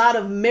a lot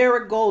of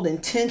marigold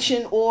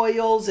intention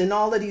oils and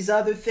all of these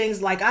other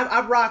things. Like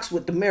I rocks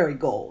with the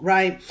marigold,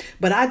 right?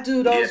 But I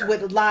do those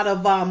with a lot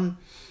of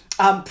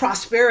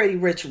prosperity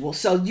rituals.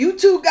 So you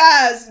two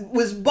guys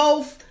was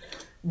both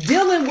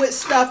dealing with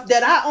stuff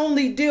that I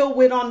only deal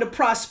with on the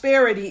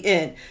prosperity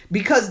end,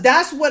 because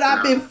that's what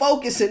I've been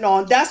focusing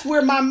on. That's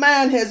where my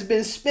mind has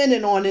been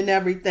spinning on and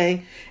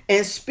everything.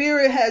 And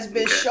spirit has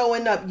been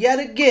showing up yet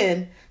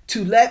again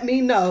to let me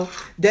know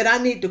that I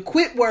need to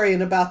quit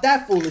worrying about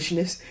that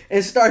foolishness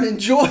and start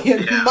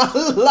enjoying my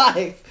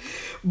life.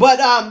 But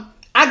I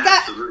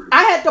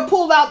had to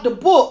pull out the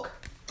book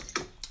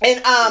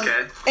and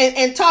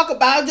talk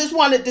about. I just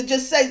wanted to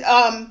just say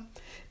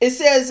it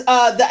says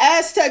the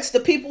Aztecs, the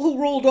people who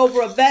ruled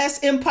over a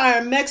vast empire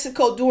in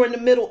Mexico during the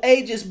Middle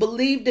Ages,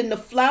 believed in the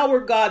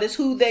flower goddess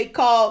who they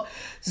called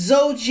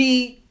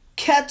Xochiquetzal.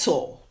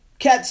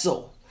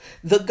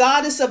 The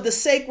goddess of the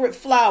sacred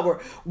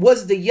flower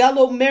was the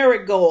yellow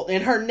marigold,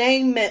 and her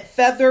name meant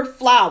feather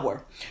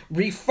flower,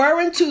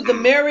 referring to the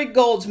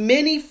marigold's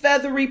many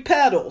feathery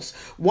petals.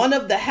 One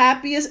of the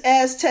happiest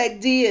Aztec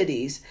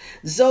deities,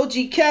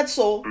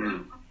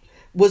 Xochiquetzal,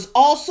 was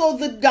also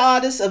the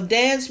goddess of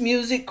dance,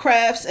 music,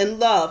 crafts, and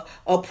love.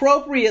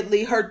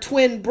 Appropriately, her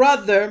twin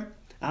brother,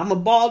 I'm going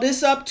to ball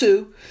this up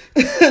too,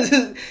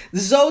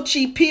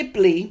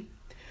 Xochipilli,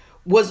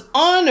 was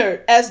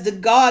honored as the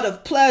god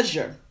of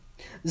pleasure.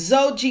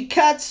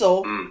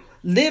 Xochiquetzal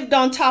lived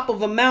on top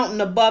of a mountain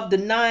above the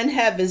 9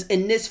 heavens,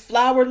 and this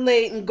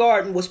flower-laden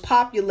garden was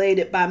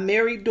populated by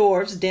merry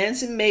dwarfs,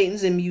 dancing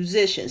maidens, and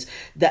musicians.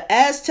 The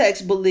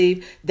Aztecs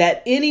believed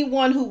that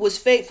anyone who was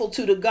faithful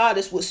to the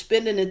goddess would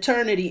spend an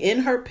eternity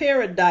in her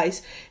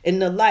paradise in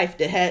the life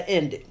that had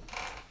ended.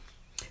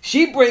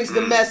 She brings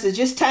the message,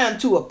 it's time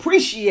to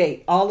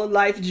appreciate all of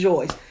life's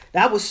joys.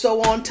 That was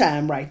so on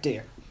time right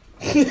there.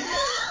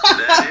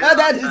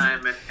 That is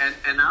on time.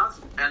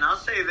 And I'll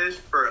say this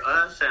for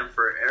us and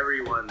for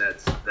everyone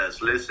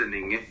that's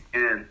listening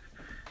in.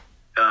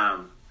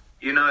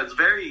 You know, it's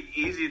very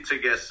easy to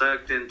get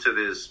sucked into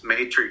this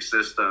matrix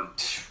system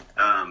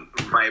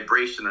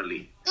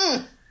vibrationally.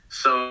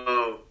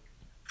 So,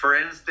 for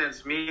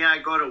instance, I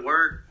go to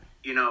work,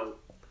 you know,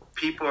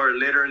 people are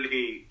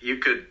literally, you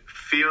could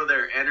feel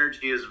their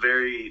energy is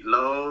very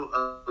low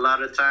a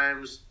lot of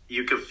times.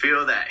 You could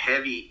feel that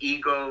heavy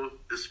ego,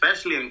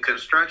 especially in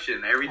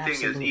construction.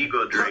 Everything is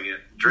ego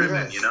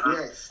driven, you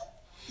know?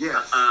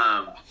 Yes.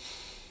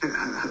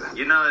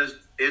 You know,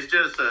 it's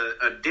just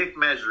a dick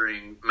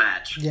measuring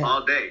match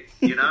all day,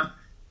 you know?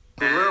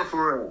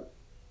 For real.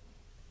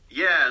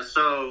 Yeah,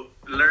 so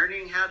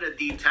learning how to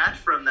detach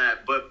from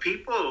that. But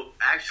people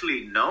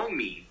actually know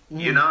me,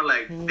 you know?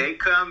 Like, they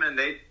come and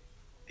they,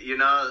 you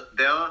know,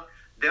 they'll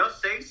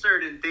say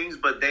certain things,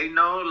 but they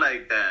know,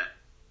 like, that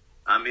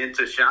I'm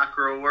into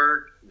chakra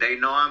work. They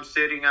know I'm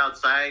sitting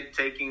outside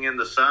taking in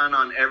the sun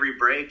on every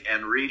break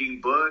and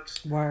reading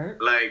books. Word.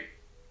 Like,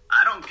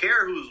 I don't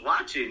care who's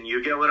watching.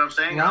 You get what I'm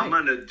saying? Right. I'm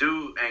going to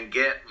do and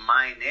get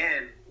mine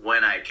in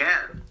when I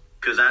can,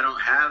 because I don't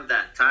have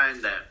that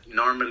time that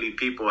normally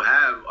people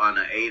have on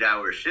an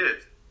 8-hour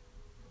shift.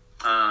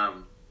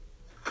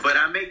 But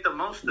I make the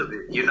most of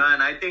it, you know,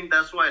 and I think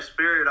that's why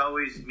Spirit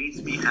always meets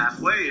me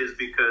halfway, is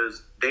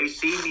because they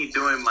see me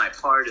doing my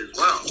part as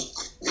well.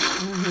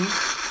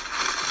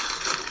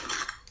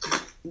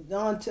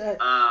 Dante.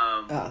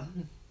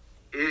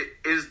 It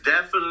is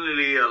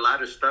definitely a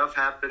lot of stuff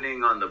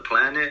happening on the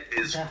planet.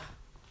 It's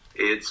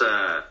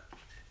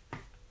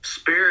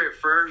Spirit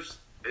first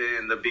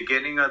in the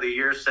beginning of the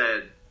year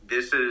said,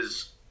 this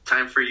is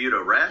time for you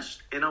to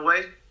rest in a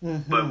way.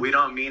 But we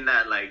don't mean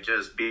that like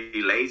just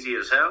be lazy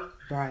as hell.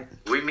 Right.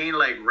 We mean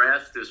like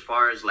rest as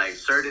far as like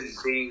certain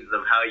things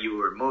of how you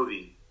were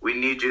moving. We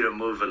need you to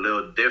move a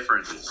little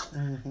differently.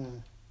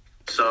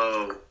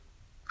 So,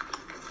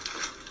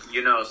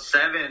 you know,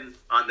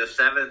 on the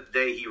 7th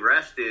day he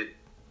rested.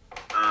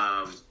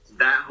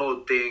 That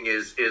whole thing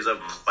is a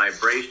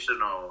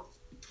vibrational,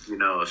 you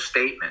know,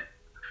 statement.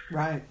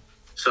 Right.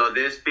 So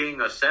this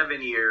being a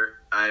 7-year,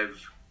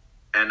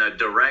 and a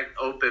direct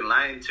open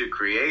line to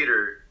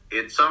Creator,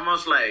 it's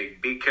almost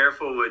like be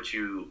careful what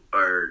you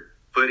are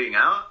putting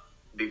out,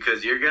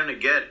 because you're gonna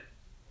get it.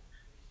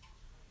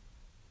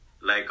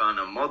 like on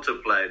a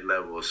multiplied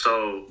level.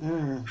 So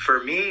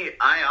for me,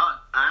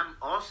 I'm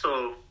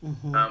also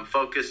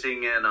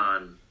focusing in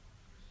on,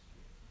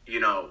 you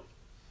know,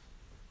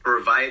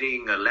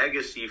 providing a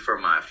legacy for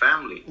my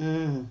family.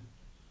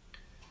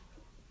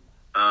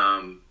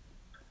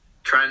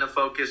 Trying to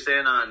focus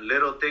in on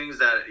little things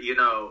that, you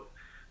know,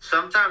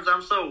 sometimes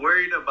I'm so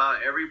worried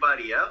about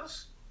everybody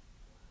else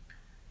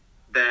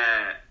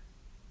that,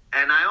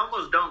 and I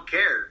almost don't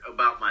care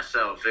about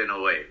myself in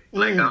a way.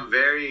 Like I'm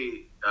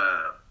very,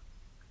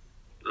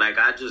 like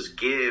I just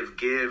give,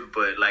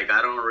 but like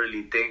I don't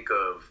really think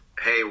of,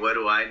 hey, what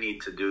do I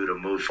need to do to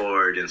move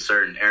forward in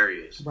certain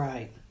areas?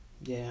 Right.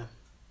 Yeah.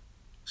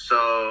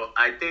 So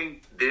I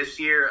think this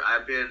year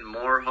I've been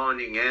more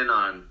honing in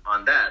on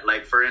that.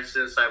 Like, for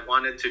instance, I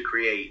wanted to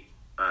create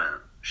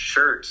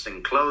shirts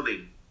and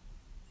clothing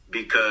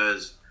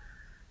because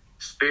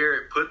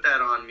Spirit put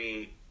that on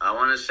me, I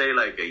want to say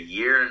like a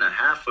year and a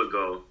half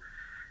ago.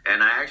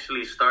 And I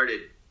actually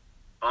started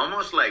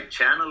almost like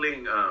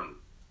channeling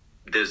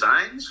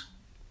designs.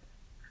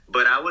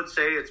 But I would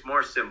say it's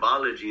more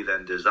symbology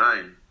than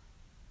design.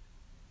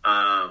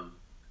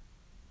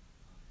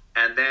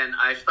 And then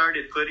I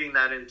started putting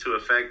that into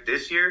effect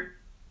this year.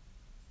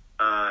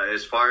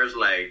 As far as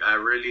like, I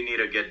really need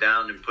to get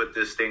down and put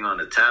this thing on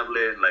a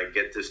tablet, like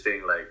get this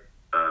thing like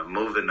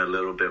moving a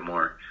little bit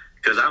more.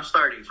 Because I'm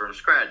starting from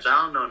scratch.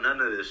 I don't know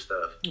none of this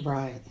stuff.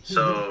 Right.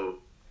 So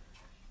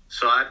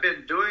I've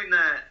been doing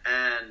that.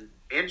 And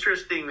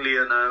interestingly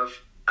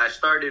enough, I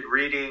started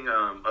reading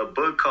a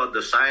book called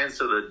The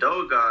Science of the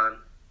Dogon.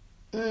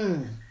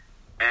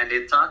 And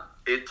it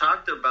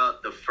talked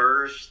about the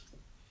first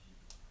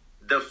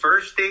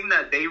thing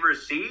that they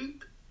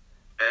received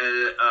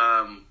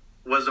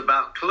was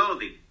about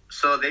clothing.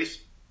 So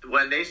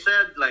when they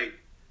said like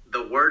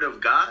the word of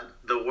God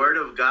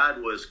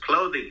was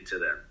clothing to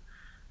them.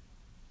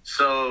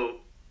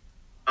 So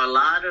a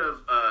lot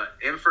of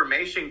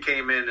information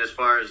came in as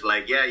far as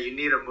like, yeah, you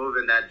need to move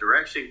in that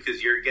direction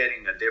because you're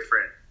getting a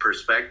different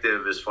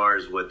perspective as far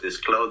as what this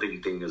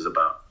clothing thing is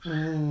about. Because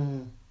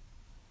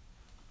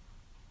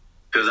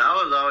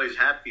I was always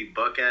happy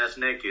buck ass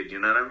naked, you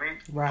know what I mean?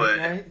 Right, but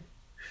right.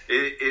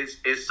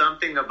 It's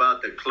something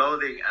about the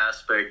clothing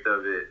aspect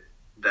of it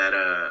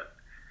that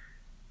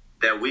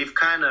we've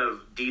kind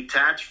of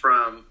detached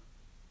from,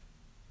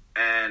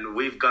 and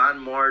we've gone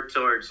more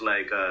towards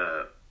like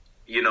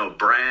you know,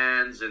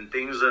 brands and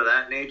things of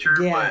that nature.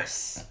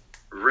 Yes.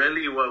 But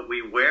really what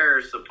we wear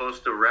is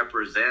supposed to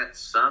represent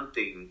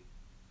something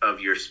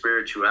of your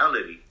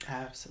spirituality.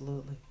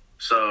 Absolutely.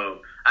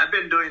 So I've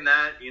been doing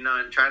that, you know,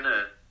 and trying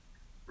to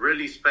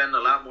really spend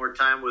a lot more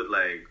time with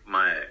like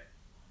my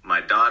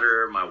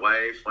daughter, my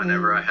wife,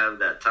 whenever I have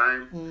that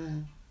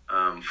time,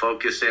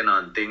 focus in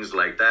on things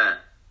like that.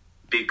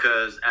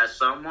 Because as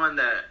someone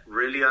that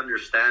really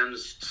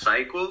understands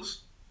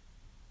cycles,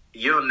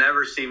 you'll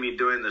never see me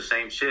doing the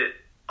same shit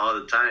all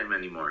the time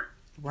anymore.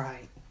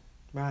 Right.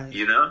 Right.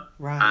 You know?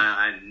 Right.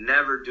 I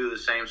never do the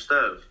same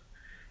stuff.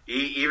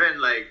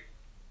 Even like,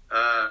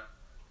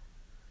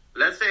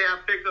 let's say I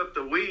pick up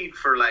the weed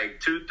for like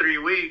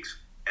 2-3 weeks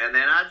and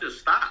then I just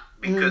stop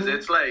because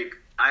it's like,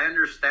 I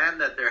understand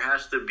that there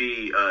has to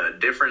be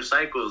different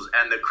cycles.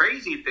 And the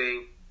crazy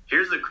thing,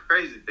 here's the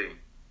crazy thing.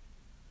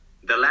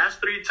 The last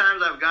 3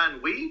 times I've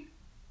gotten weed,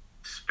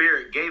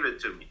 Spirit gave it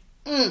to me.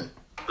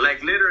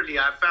 Like literally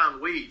I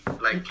found weed,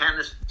 like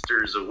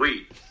canisters of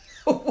weed.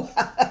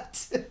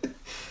 What?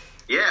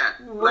 Yeah.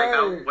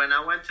 Like when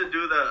I went to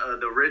do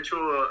the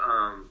ritual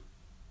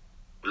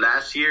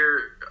last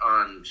year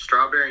on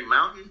Strawberry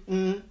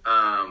Mountain,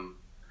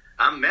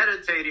 I'm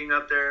meditating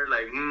up there,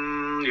 like,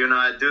 you know,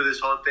 I do this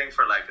whole thing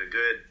for like a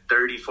good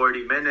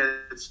 30-40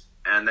 minutes.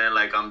 And then,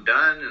 like, I'm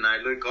done, and I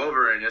look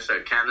over, and it's a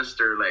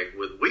canister, like,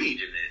 with weed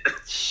in it.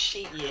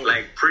 Shit.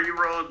 Like,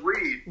 pre-rolled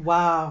weed.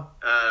 Wow.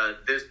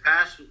 This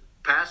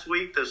past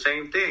week, the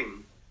same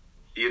thing.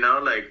 You know,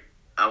 like,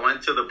 I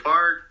went to the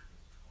park.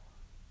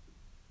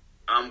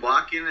 I'm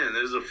walking, and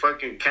there's a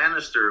fucking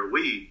canister of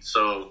weed.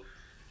 So,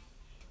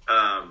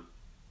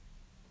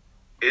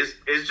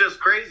 it's just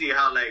crazy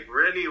how, like,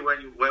 really,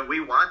 when we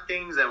want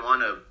things and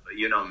want to,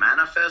 you know,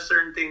 manifest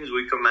certain things,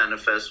 we can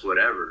manifest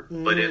whatever.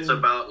 But it's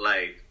about,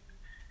 like,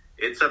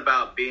 it's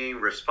about being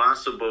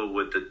responsible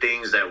with the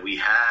things that we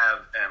have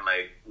and,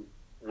 like,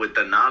 with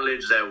the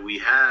knowledge that we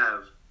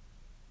have,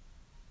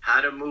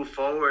 how to move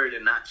forward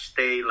and not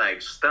stay,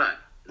 like, stuck,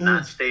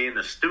 not stay in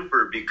a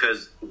stupor,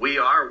 because we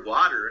are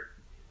water,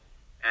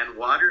 and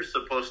water's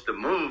supposed to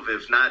move.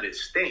 If not, it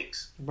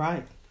stinks.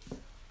 Right.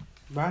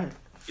 Right.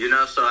 You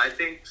know, so I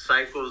think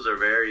cycles are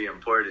very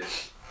important.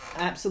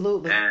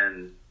 Absolutely.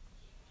 And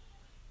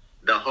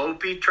the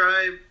Hopi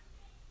tribe,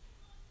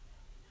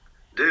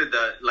 dude,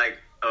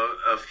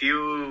 a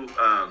few,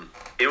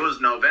 it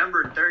was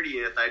November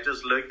 30th. I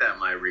just looked at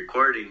my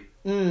recording.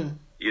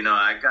 You know,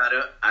 I got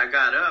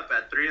up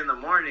at 3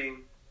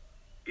 a.m,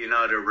 you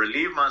know, to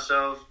relieve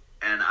myself.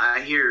 And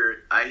I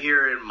hear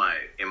in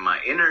my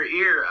inner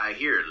ear, I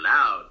hear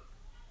loud,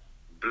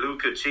 blue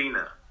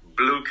kachina,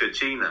 blue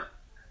kachina,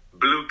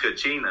 blue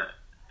kachina.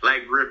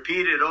 like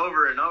repeated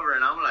over and over,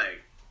 and I'm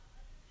like,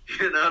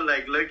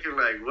 like looking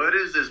like, what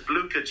is this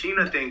blue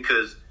kachina thing?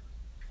 Because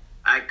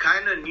I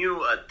kind of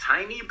knew a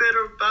tiny bit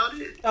about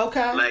it.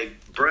 Okay.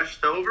 Like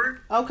brushed over.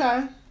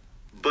 Okay.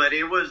 But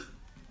it was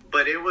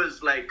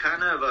like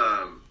kind of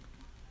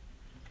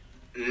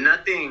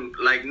nothing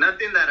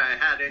that I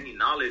had any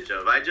knowledge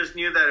of. I just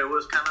knew that it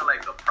was kind of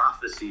like a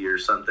prophecy or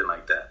something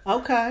like that.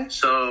 Okay.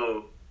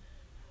 So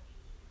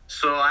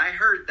I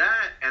heard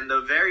that, and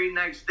the very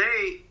next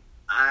day,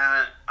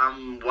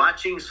 I'm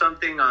watching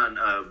something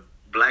on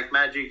Black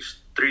Magic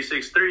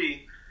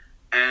 363,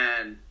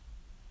 and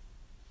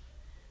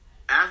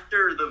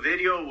after the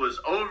video was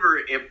over,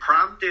 it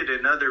prompted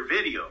another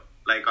video,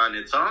 like on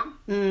its own,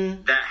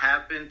 that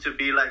happened to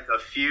be like a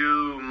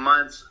few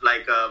months,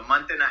 like a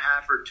month and a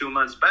half or 2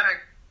 months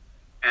back.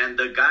 And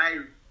the guy,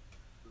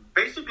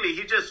 basically,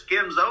 he just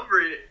skims over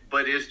it,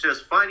 but it's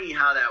just funny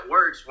how that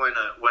works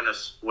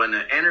when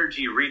an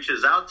energy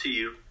reaches out to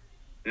you.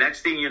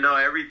 Next thing you know,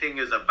 everything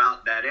is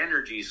about that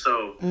energy.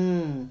 So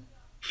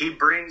he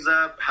brings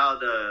up how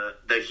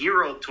the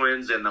hero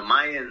twins in the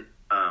Mayan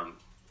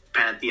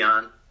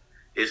pantheon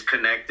is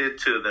connected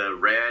to the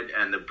red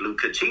and the blue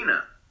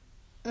kachina.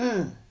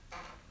 And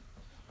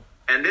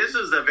this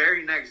is the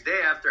very next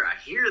day after I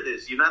hear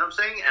this, you know what I'm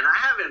saying? And I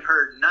haven't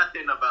heard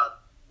nothing about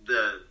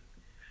the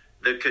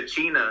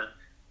kachina,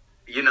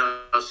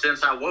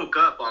 since I woke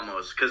up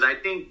almost. Because I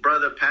think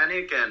Brother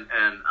Panic and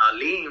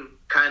Alim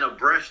kind of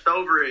brushed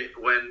over it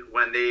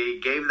when they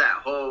gave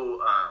that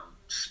whole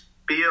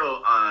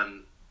spiel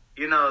on,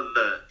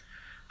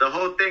 the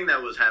whole thing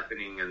that was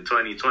happening in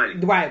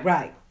 2020.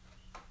 Right.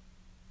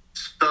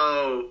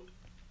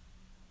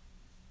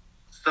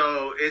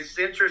 So it's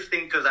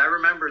interesting because I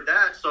remember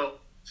that. So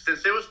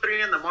since it was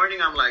 3 a.m,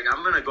 I'm like,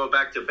 I'm going to go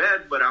back to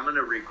bed, but I'm going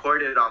to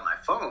record it on my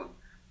phone.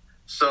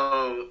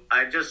 So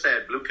I just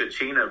said blue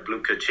kachina,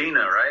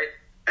 right?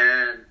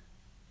 And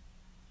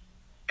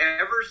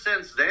ever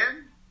since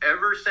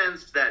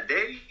that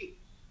day,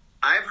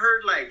 I've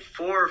heard like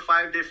 4 or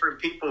 5 different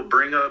people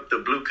bring up the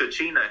blue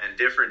kachina in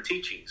different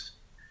teachings.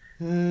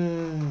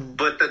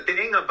 But the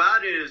thing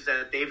about it is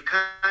that they've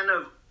kind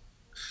of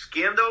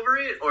skimmed over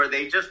it, or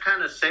they just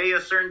kind of say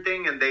a certain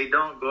thing and they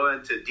don't go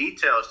into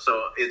detail.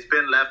 So it's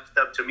been left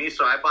up to me.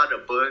 So I bought a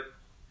book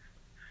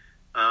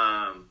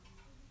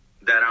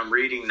that I'm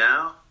reading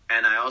now,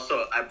 and I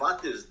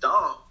bought this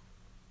doll.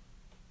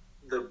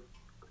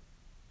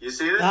 You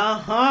see this?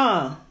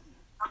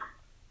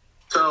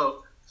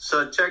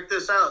 So check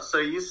this out. So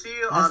you see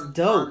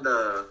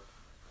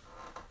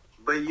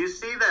but you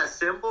see that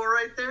symbol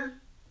right there?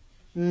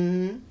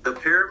 The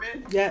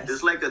pyramid? Yes.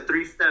 It's like a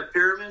 3-step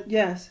pyramid.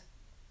 Yes.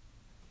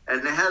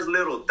 And it has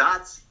little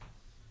dots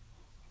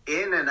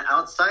in and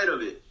outside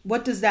of it.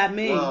 What does that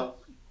mean?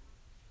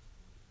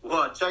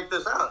 Well, check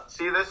this out.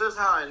 See, this is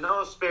how I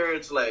know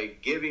Spirit's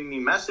like giving me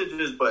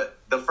messages, but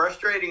the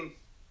frustrating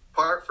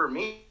part for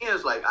me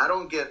is like I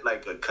don't get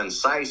like a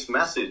concise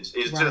message.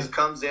 It just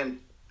comes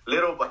in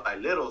little by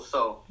little.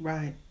 So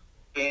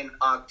in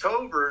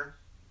October,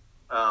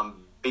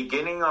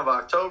 beginning of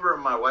October,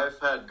 my wife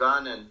had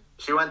gone and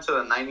she went to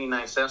the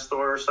 99-cent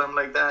store or something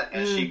like that,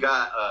 and she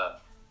got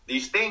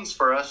these things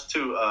for us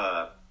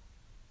to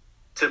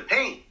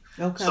paint.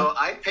 Okay. So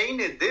I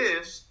painted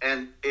this,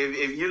 and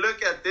if you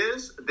look at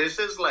this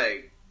is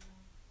like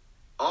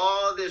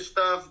all this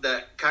stuff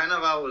that kind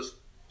of I was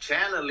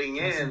channeling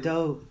in.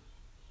 Dope.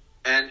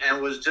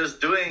 And was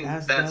just doing,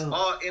 that's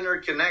all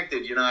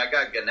interconnected. I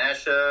got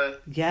Ganesha.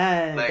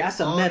 Yeah, like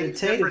that's a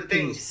meditative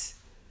piece.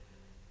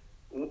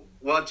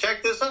 Well,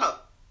 check this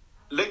out.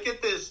 Look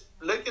at this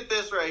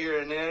right here,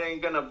 and it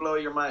ain't gonna blow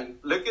your mind.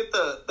 Look at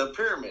the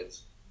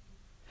pyramids.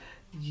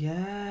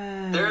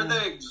 Yeah. They're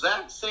the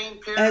exact same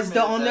pyramids as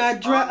on that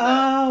dress.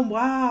 Oh,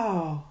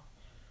 wow.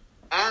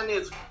 And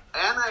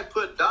I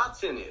put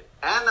dots in it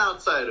and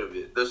outside of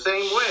it the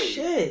same way.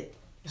 Shit.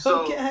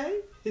 So,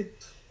 okay.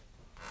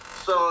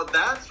 So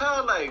that's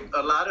how like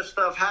a lot of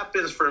stuff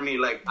happens for me.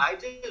 Like I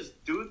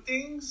just do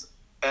things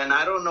and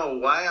I don't know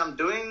why I'm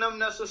doing them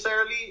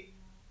necessarily.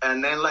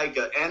 And then like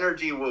an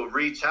energy will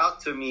reach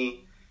out to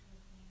me.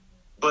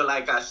 But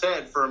like I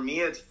said, for me,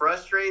 it's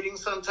frustrating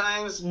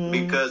sometimes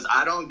because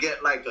I don't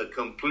get like a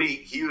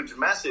complete huge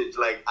message.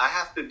 Like I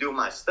have to do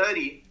my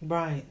study.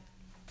 Right.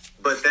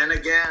 But then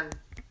again,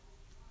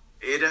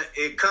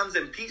 it comes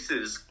in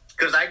pieces.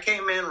 Because I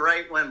came in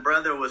right when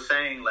Brother was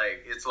saying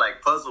like, it's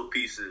like puzzle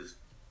pieces.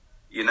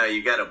 You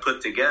got to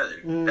put together.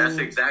 That's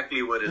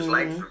exactly what it's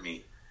like for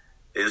me.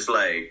 It's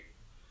like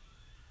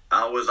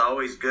I was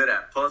always good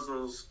at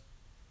puzzles.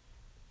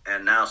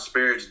 And now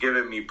Spirit's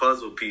giving me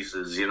puzzle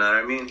pieces, you know what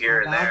I mean?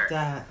 Here and there.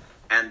 That.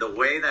 And the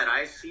way that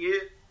I see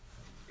it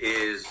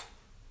is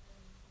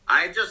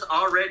I just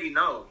already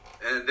know.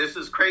 And this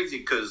is crazy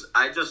because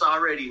I just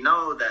already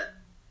know that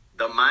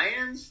the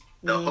Mayans,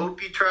 the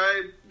Hopi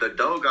tribe, the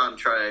Dogon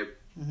tribe,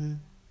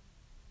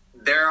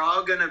 they're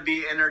all going to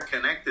be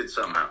interconnected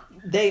somehow.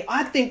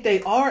 I think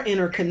they are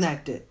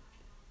interconnected.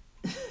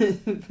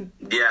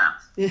 Yeah.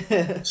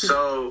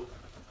 So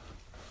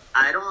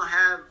I don't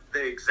have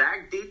the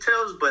exact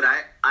details, but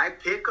I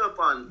pick up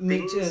on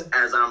things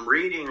as I'm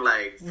reading.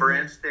 Like, for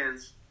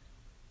instance,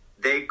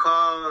 they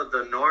call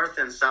the North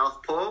and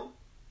South Pole,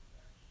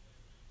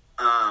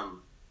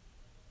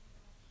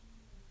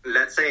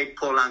 let's say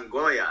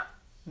Polangoya,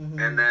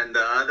 and then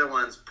the other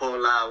one's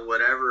Pola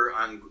whatever.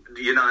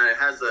 You know, it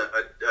has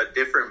a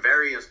different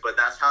variance, but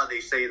that's how they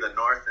say the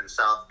North and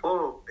South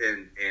Pole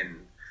in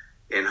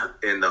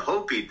the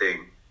Hopi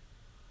thing.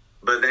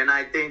 But then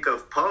I think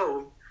of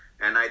Po,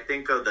 and I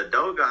think of the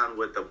Dogon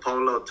with the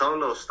Polo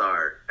Tolo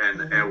star,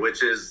 and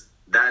which is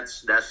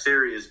that's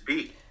Sirius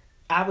B.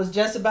 I was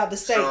just about to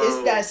say,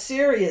 it's that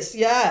Sirius,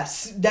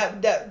 yes,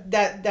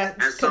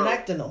 that's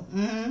connecting them.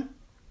 Mm-hmm.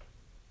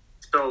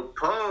 So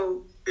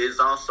Po is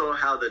also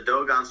how the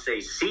Dogon say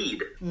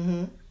seed.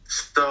 Mm-hmm.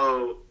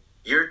 So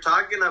you're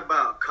talking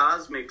about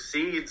cosmic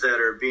seeds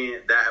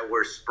that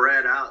were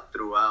spread out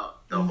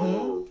throughout the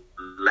whole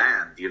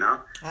land, you know,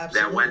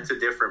 that went to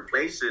different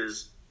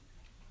places.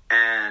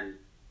 And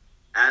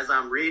as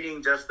I'm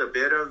reading just a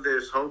bit of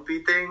this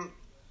Hopi thing,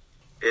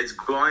 it's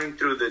going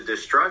through the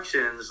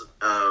destructions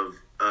of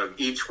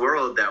each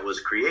world that was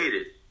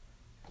created,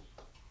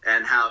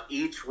 and how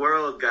each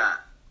world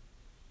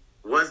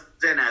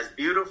wasn't as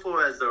beautiful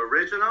as the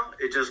original.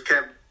 It just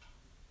kept,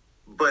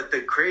 but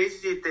the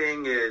crazy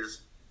thing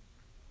is,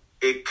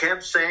 it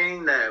kept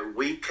saying that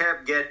we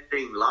kept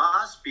getting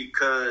lost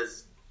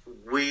because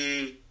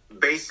we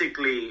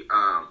basically,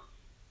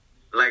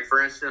 like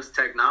for instance,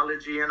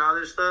 technology and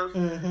other stuff.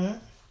 Mm-hmm.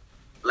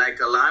 Like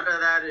a lot of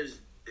that is,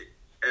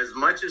 as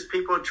much as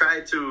people try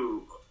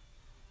to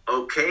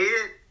okay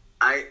it,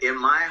 in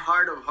my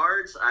heart of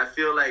hearts, I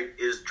feel like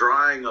is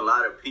drawing a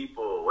lot of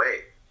people away.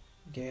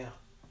 Yeah.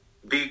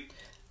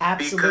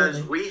 Absolutely.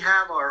 Because we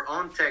have our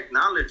own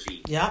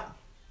technology. Yeah.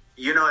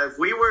 You know, if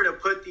we were to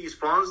put these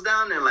phones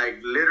down and like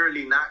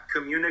literally not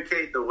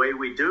communicate the way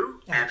we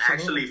do, and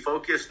actually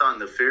focused on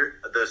the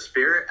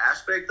spirit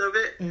aspect of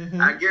it,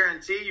 I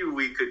guarantee you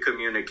we could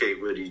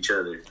communicate with each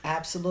other.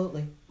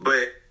 Absolutely.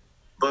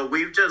 But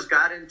we've just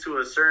gotten to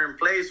a certain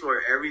place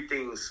where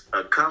everything's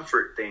a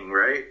comfort thing,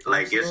 right?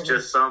 Like, it's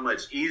just so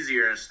much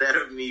easier. Instead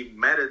of me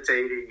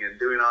meditating and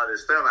doing all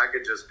this stuff, I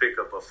could just pick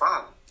up a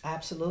phone.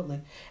 Absolutely.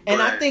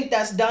 And I think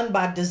that's done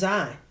by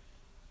design.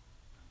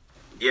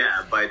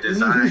 Yeah, by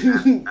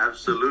design.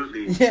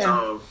 Absolutely. Yeah.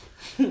 So,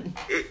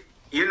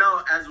 you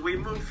know, as we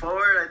move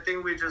forward, I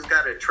think we just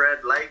got to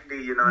tread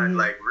lightly, you know, and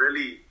like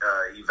really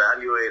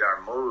evaluate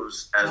our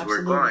moves as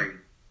we're going.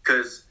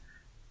 Because,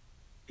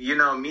 you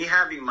know, me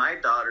having my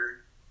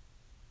daughter,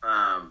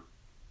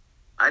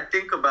 I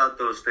think about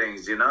those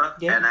things, you know?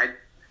 Yeah. And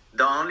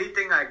the only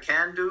thing I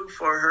can do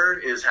for her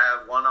is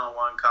have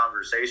one-on-one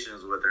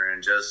conversations with her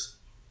and just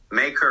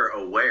make her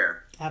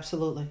aware.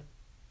 Absolutely.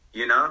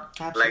 You know?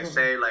 Absolutely. Like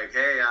say like,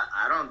 hey,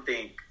 I don't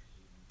think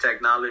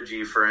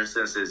technology, for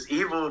instance, is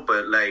evil,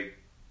 but like,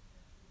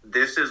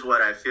 this is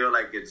what I feel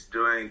like it's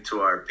doing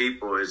to our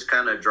people. It's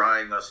kind of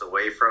drawing us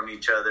away from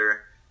each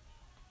other.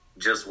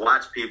 Just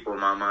watch people,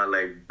 mama.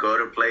 Like, go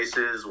to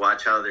places,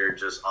 watch how they're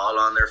just all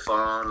on their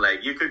phone.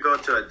 Like, you could go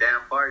to a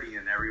damn party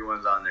and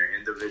everyone's on their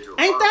individual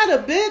Ain't phone. That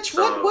a bitch?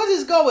 So, what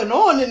is going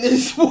on in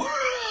this world?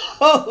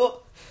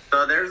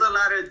 So there's a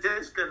lot of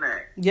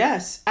disconnect.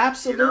 Yes,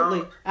 absolutely.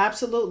 You know?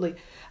 Absolutely.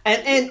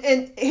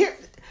 And here,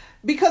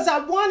 because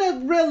I want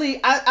to really,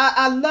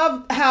 I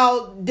love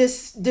how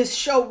this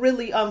show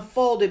really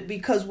unfolded,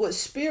 because what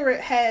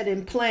Spirit had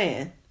in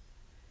plan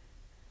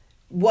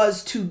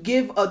was to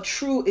give a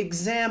true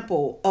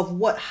example of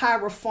what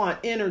Hierophant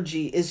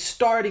energy is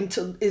starting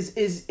to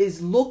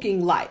is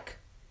looking like,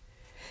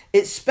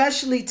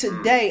 especially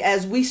today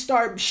as we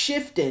start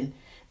shifting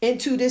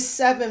into this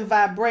 7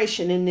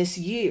 vibration in this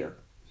year.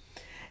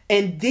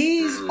 And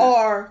these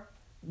are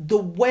the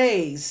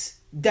ways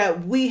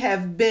that we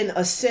have been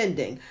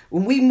ascending.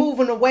 When we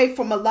moving away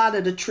from a lot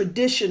of the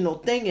traditional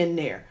thing in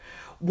there.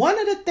 One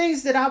of the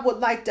things that I would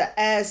like to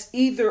ask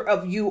either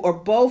of you or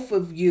both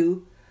of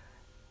you,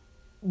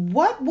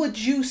 what would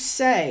you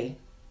say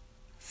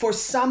for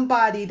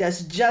somebody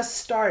that's just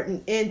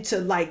starting into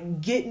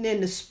like getting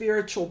into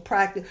spiritual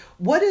practice?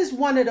 What is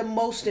one of the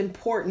most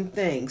important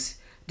things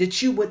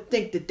that you would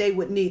think that they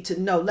would need to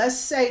know? Let's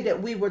say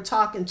that we were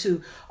talking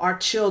to our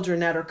children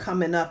that are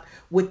coming up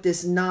with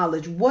this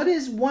knowledge. What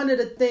is one of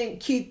the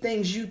key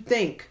things you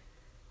think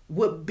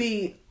would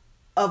be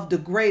of the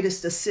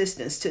greatest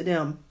assistance to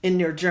them in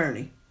their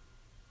journey?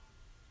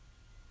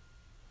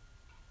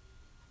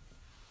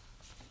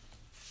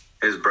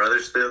 His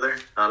brother's still there?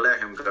 I'll let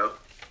him go.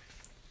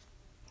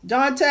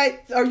 Dante,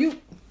 are you?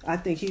 I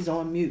think he's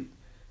on mute.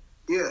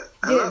 Yeah.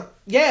 Hello?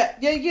 Yeah,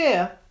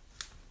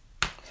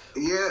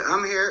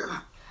 I'm here.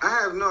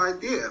 I have no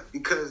idea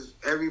because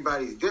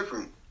everybody's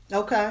different.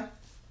 Okay.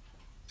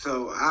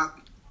 So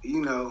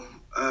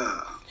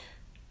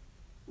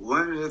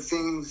one of the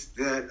things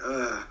that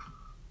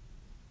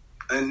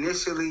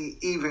initially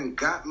even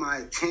got my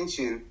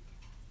attention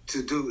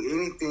to do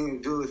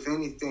with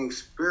anything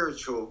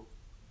spiritual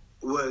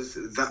was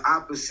the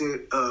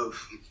opposite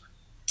of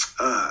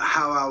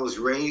how I was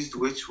raised,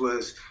 which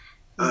was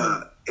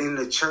in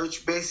the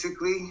church,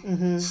 basically.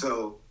 Mm-hmm.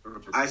 So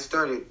I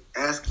started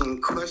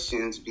asking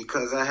questions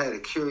because I had a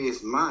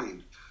curious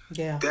mind.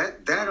 Yeah.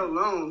 That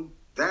alone,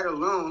 I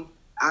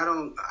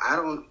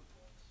don't.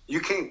 You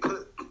can't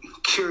put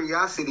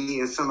curiosity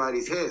in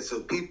somebody's head.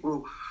 So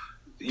people,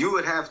 you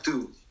would have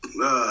to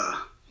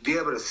be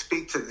able to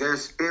speak to their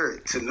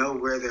spirit to know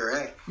where they're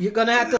at. You're gonna have to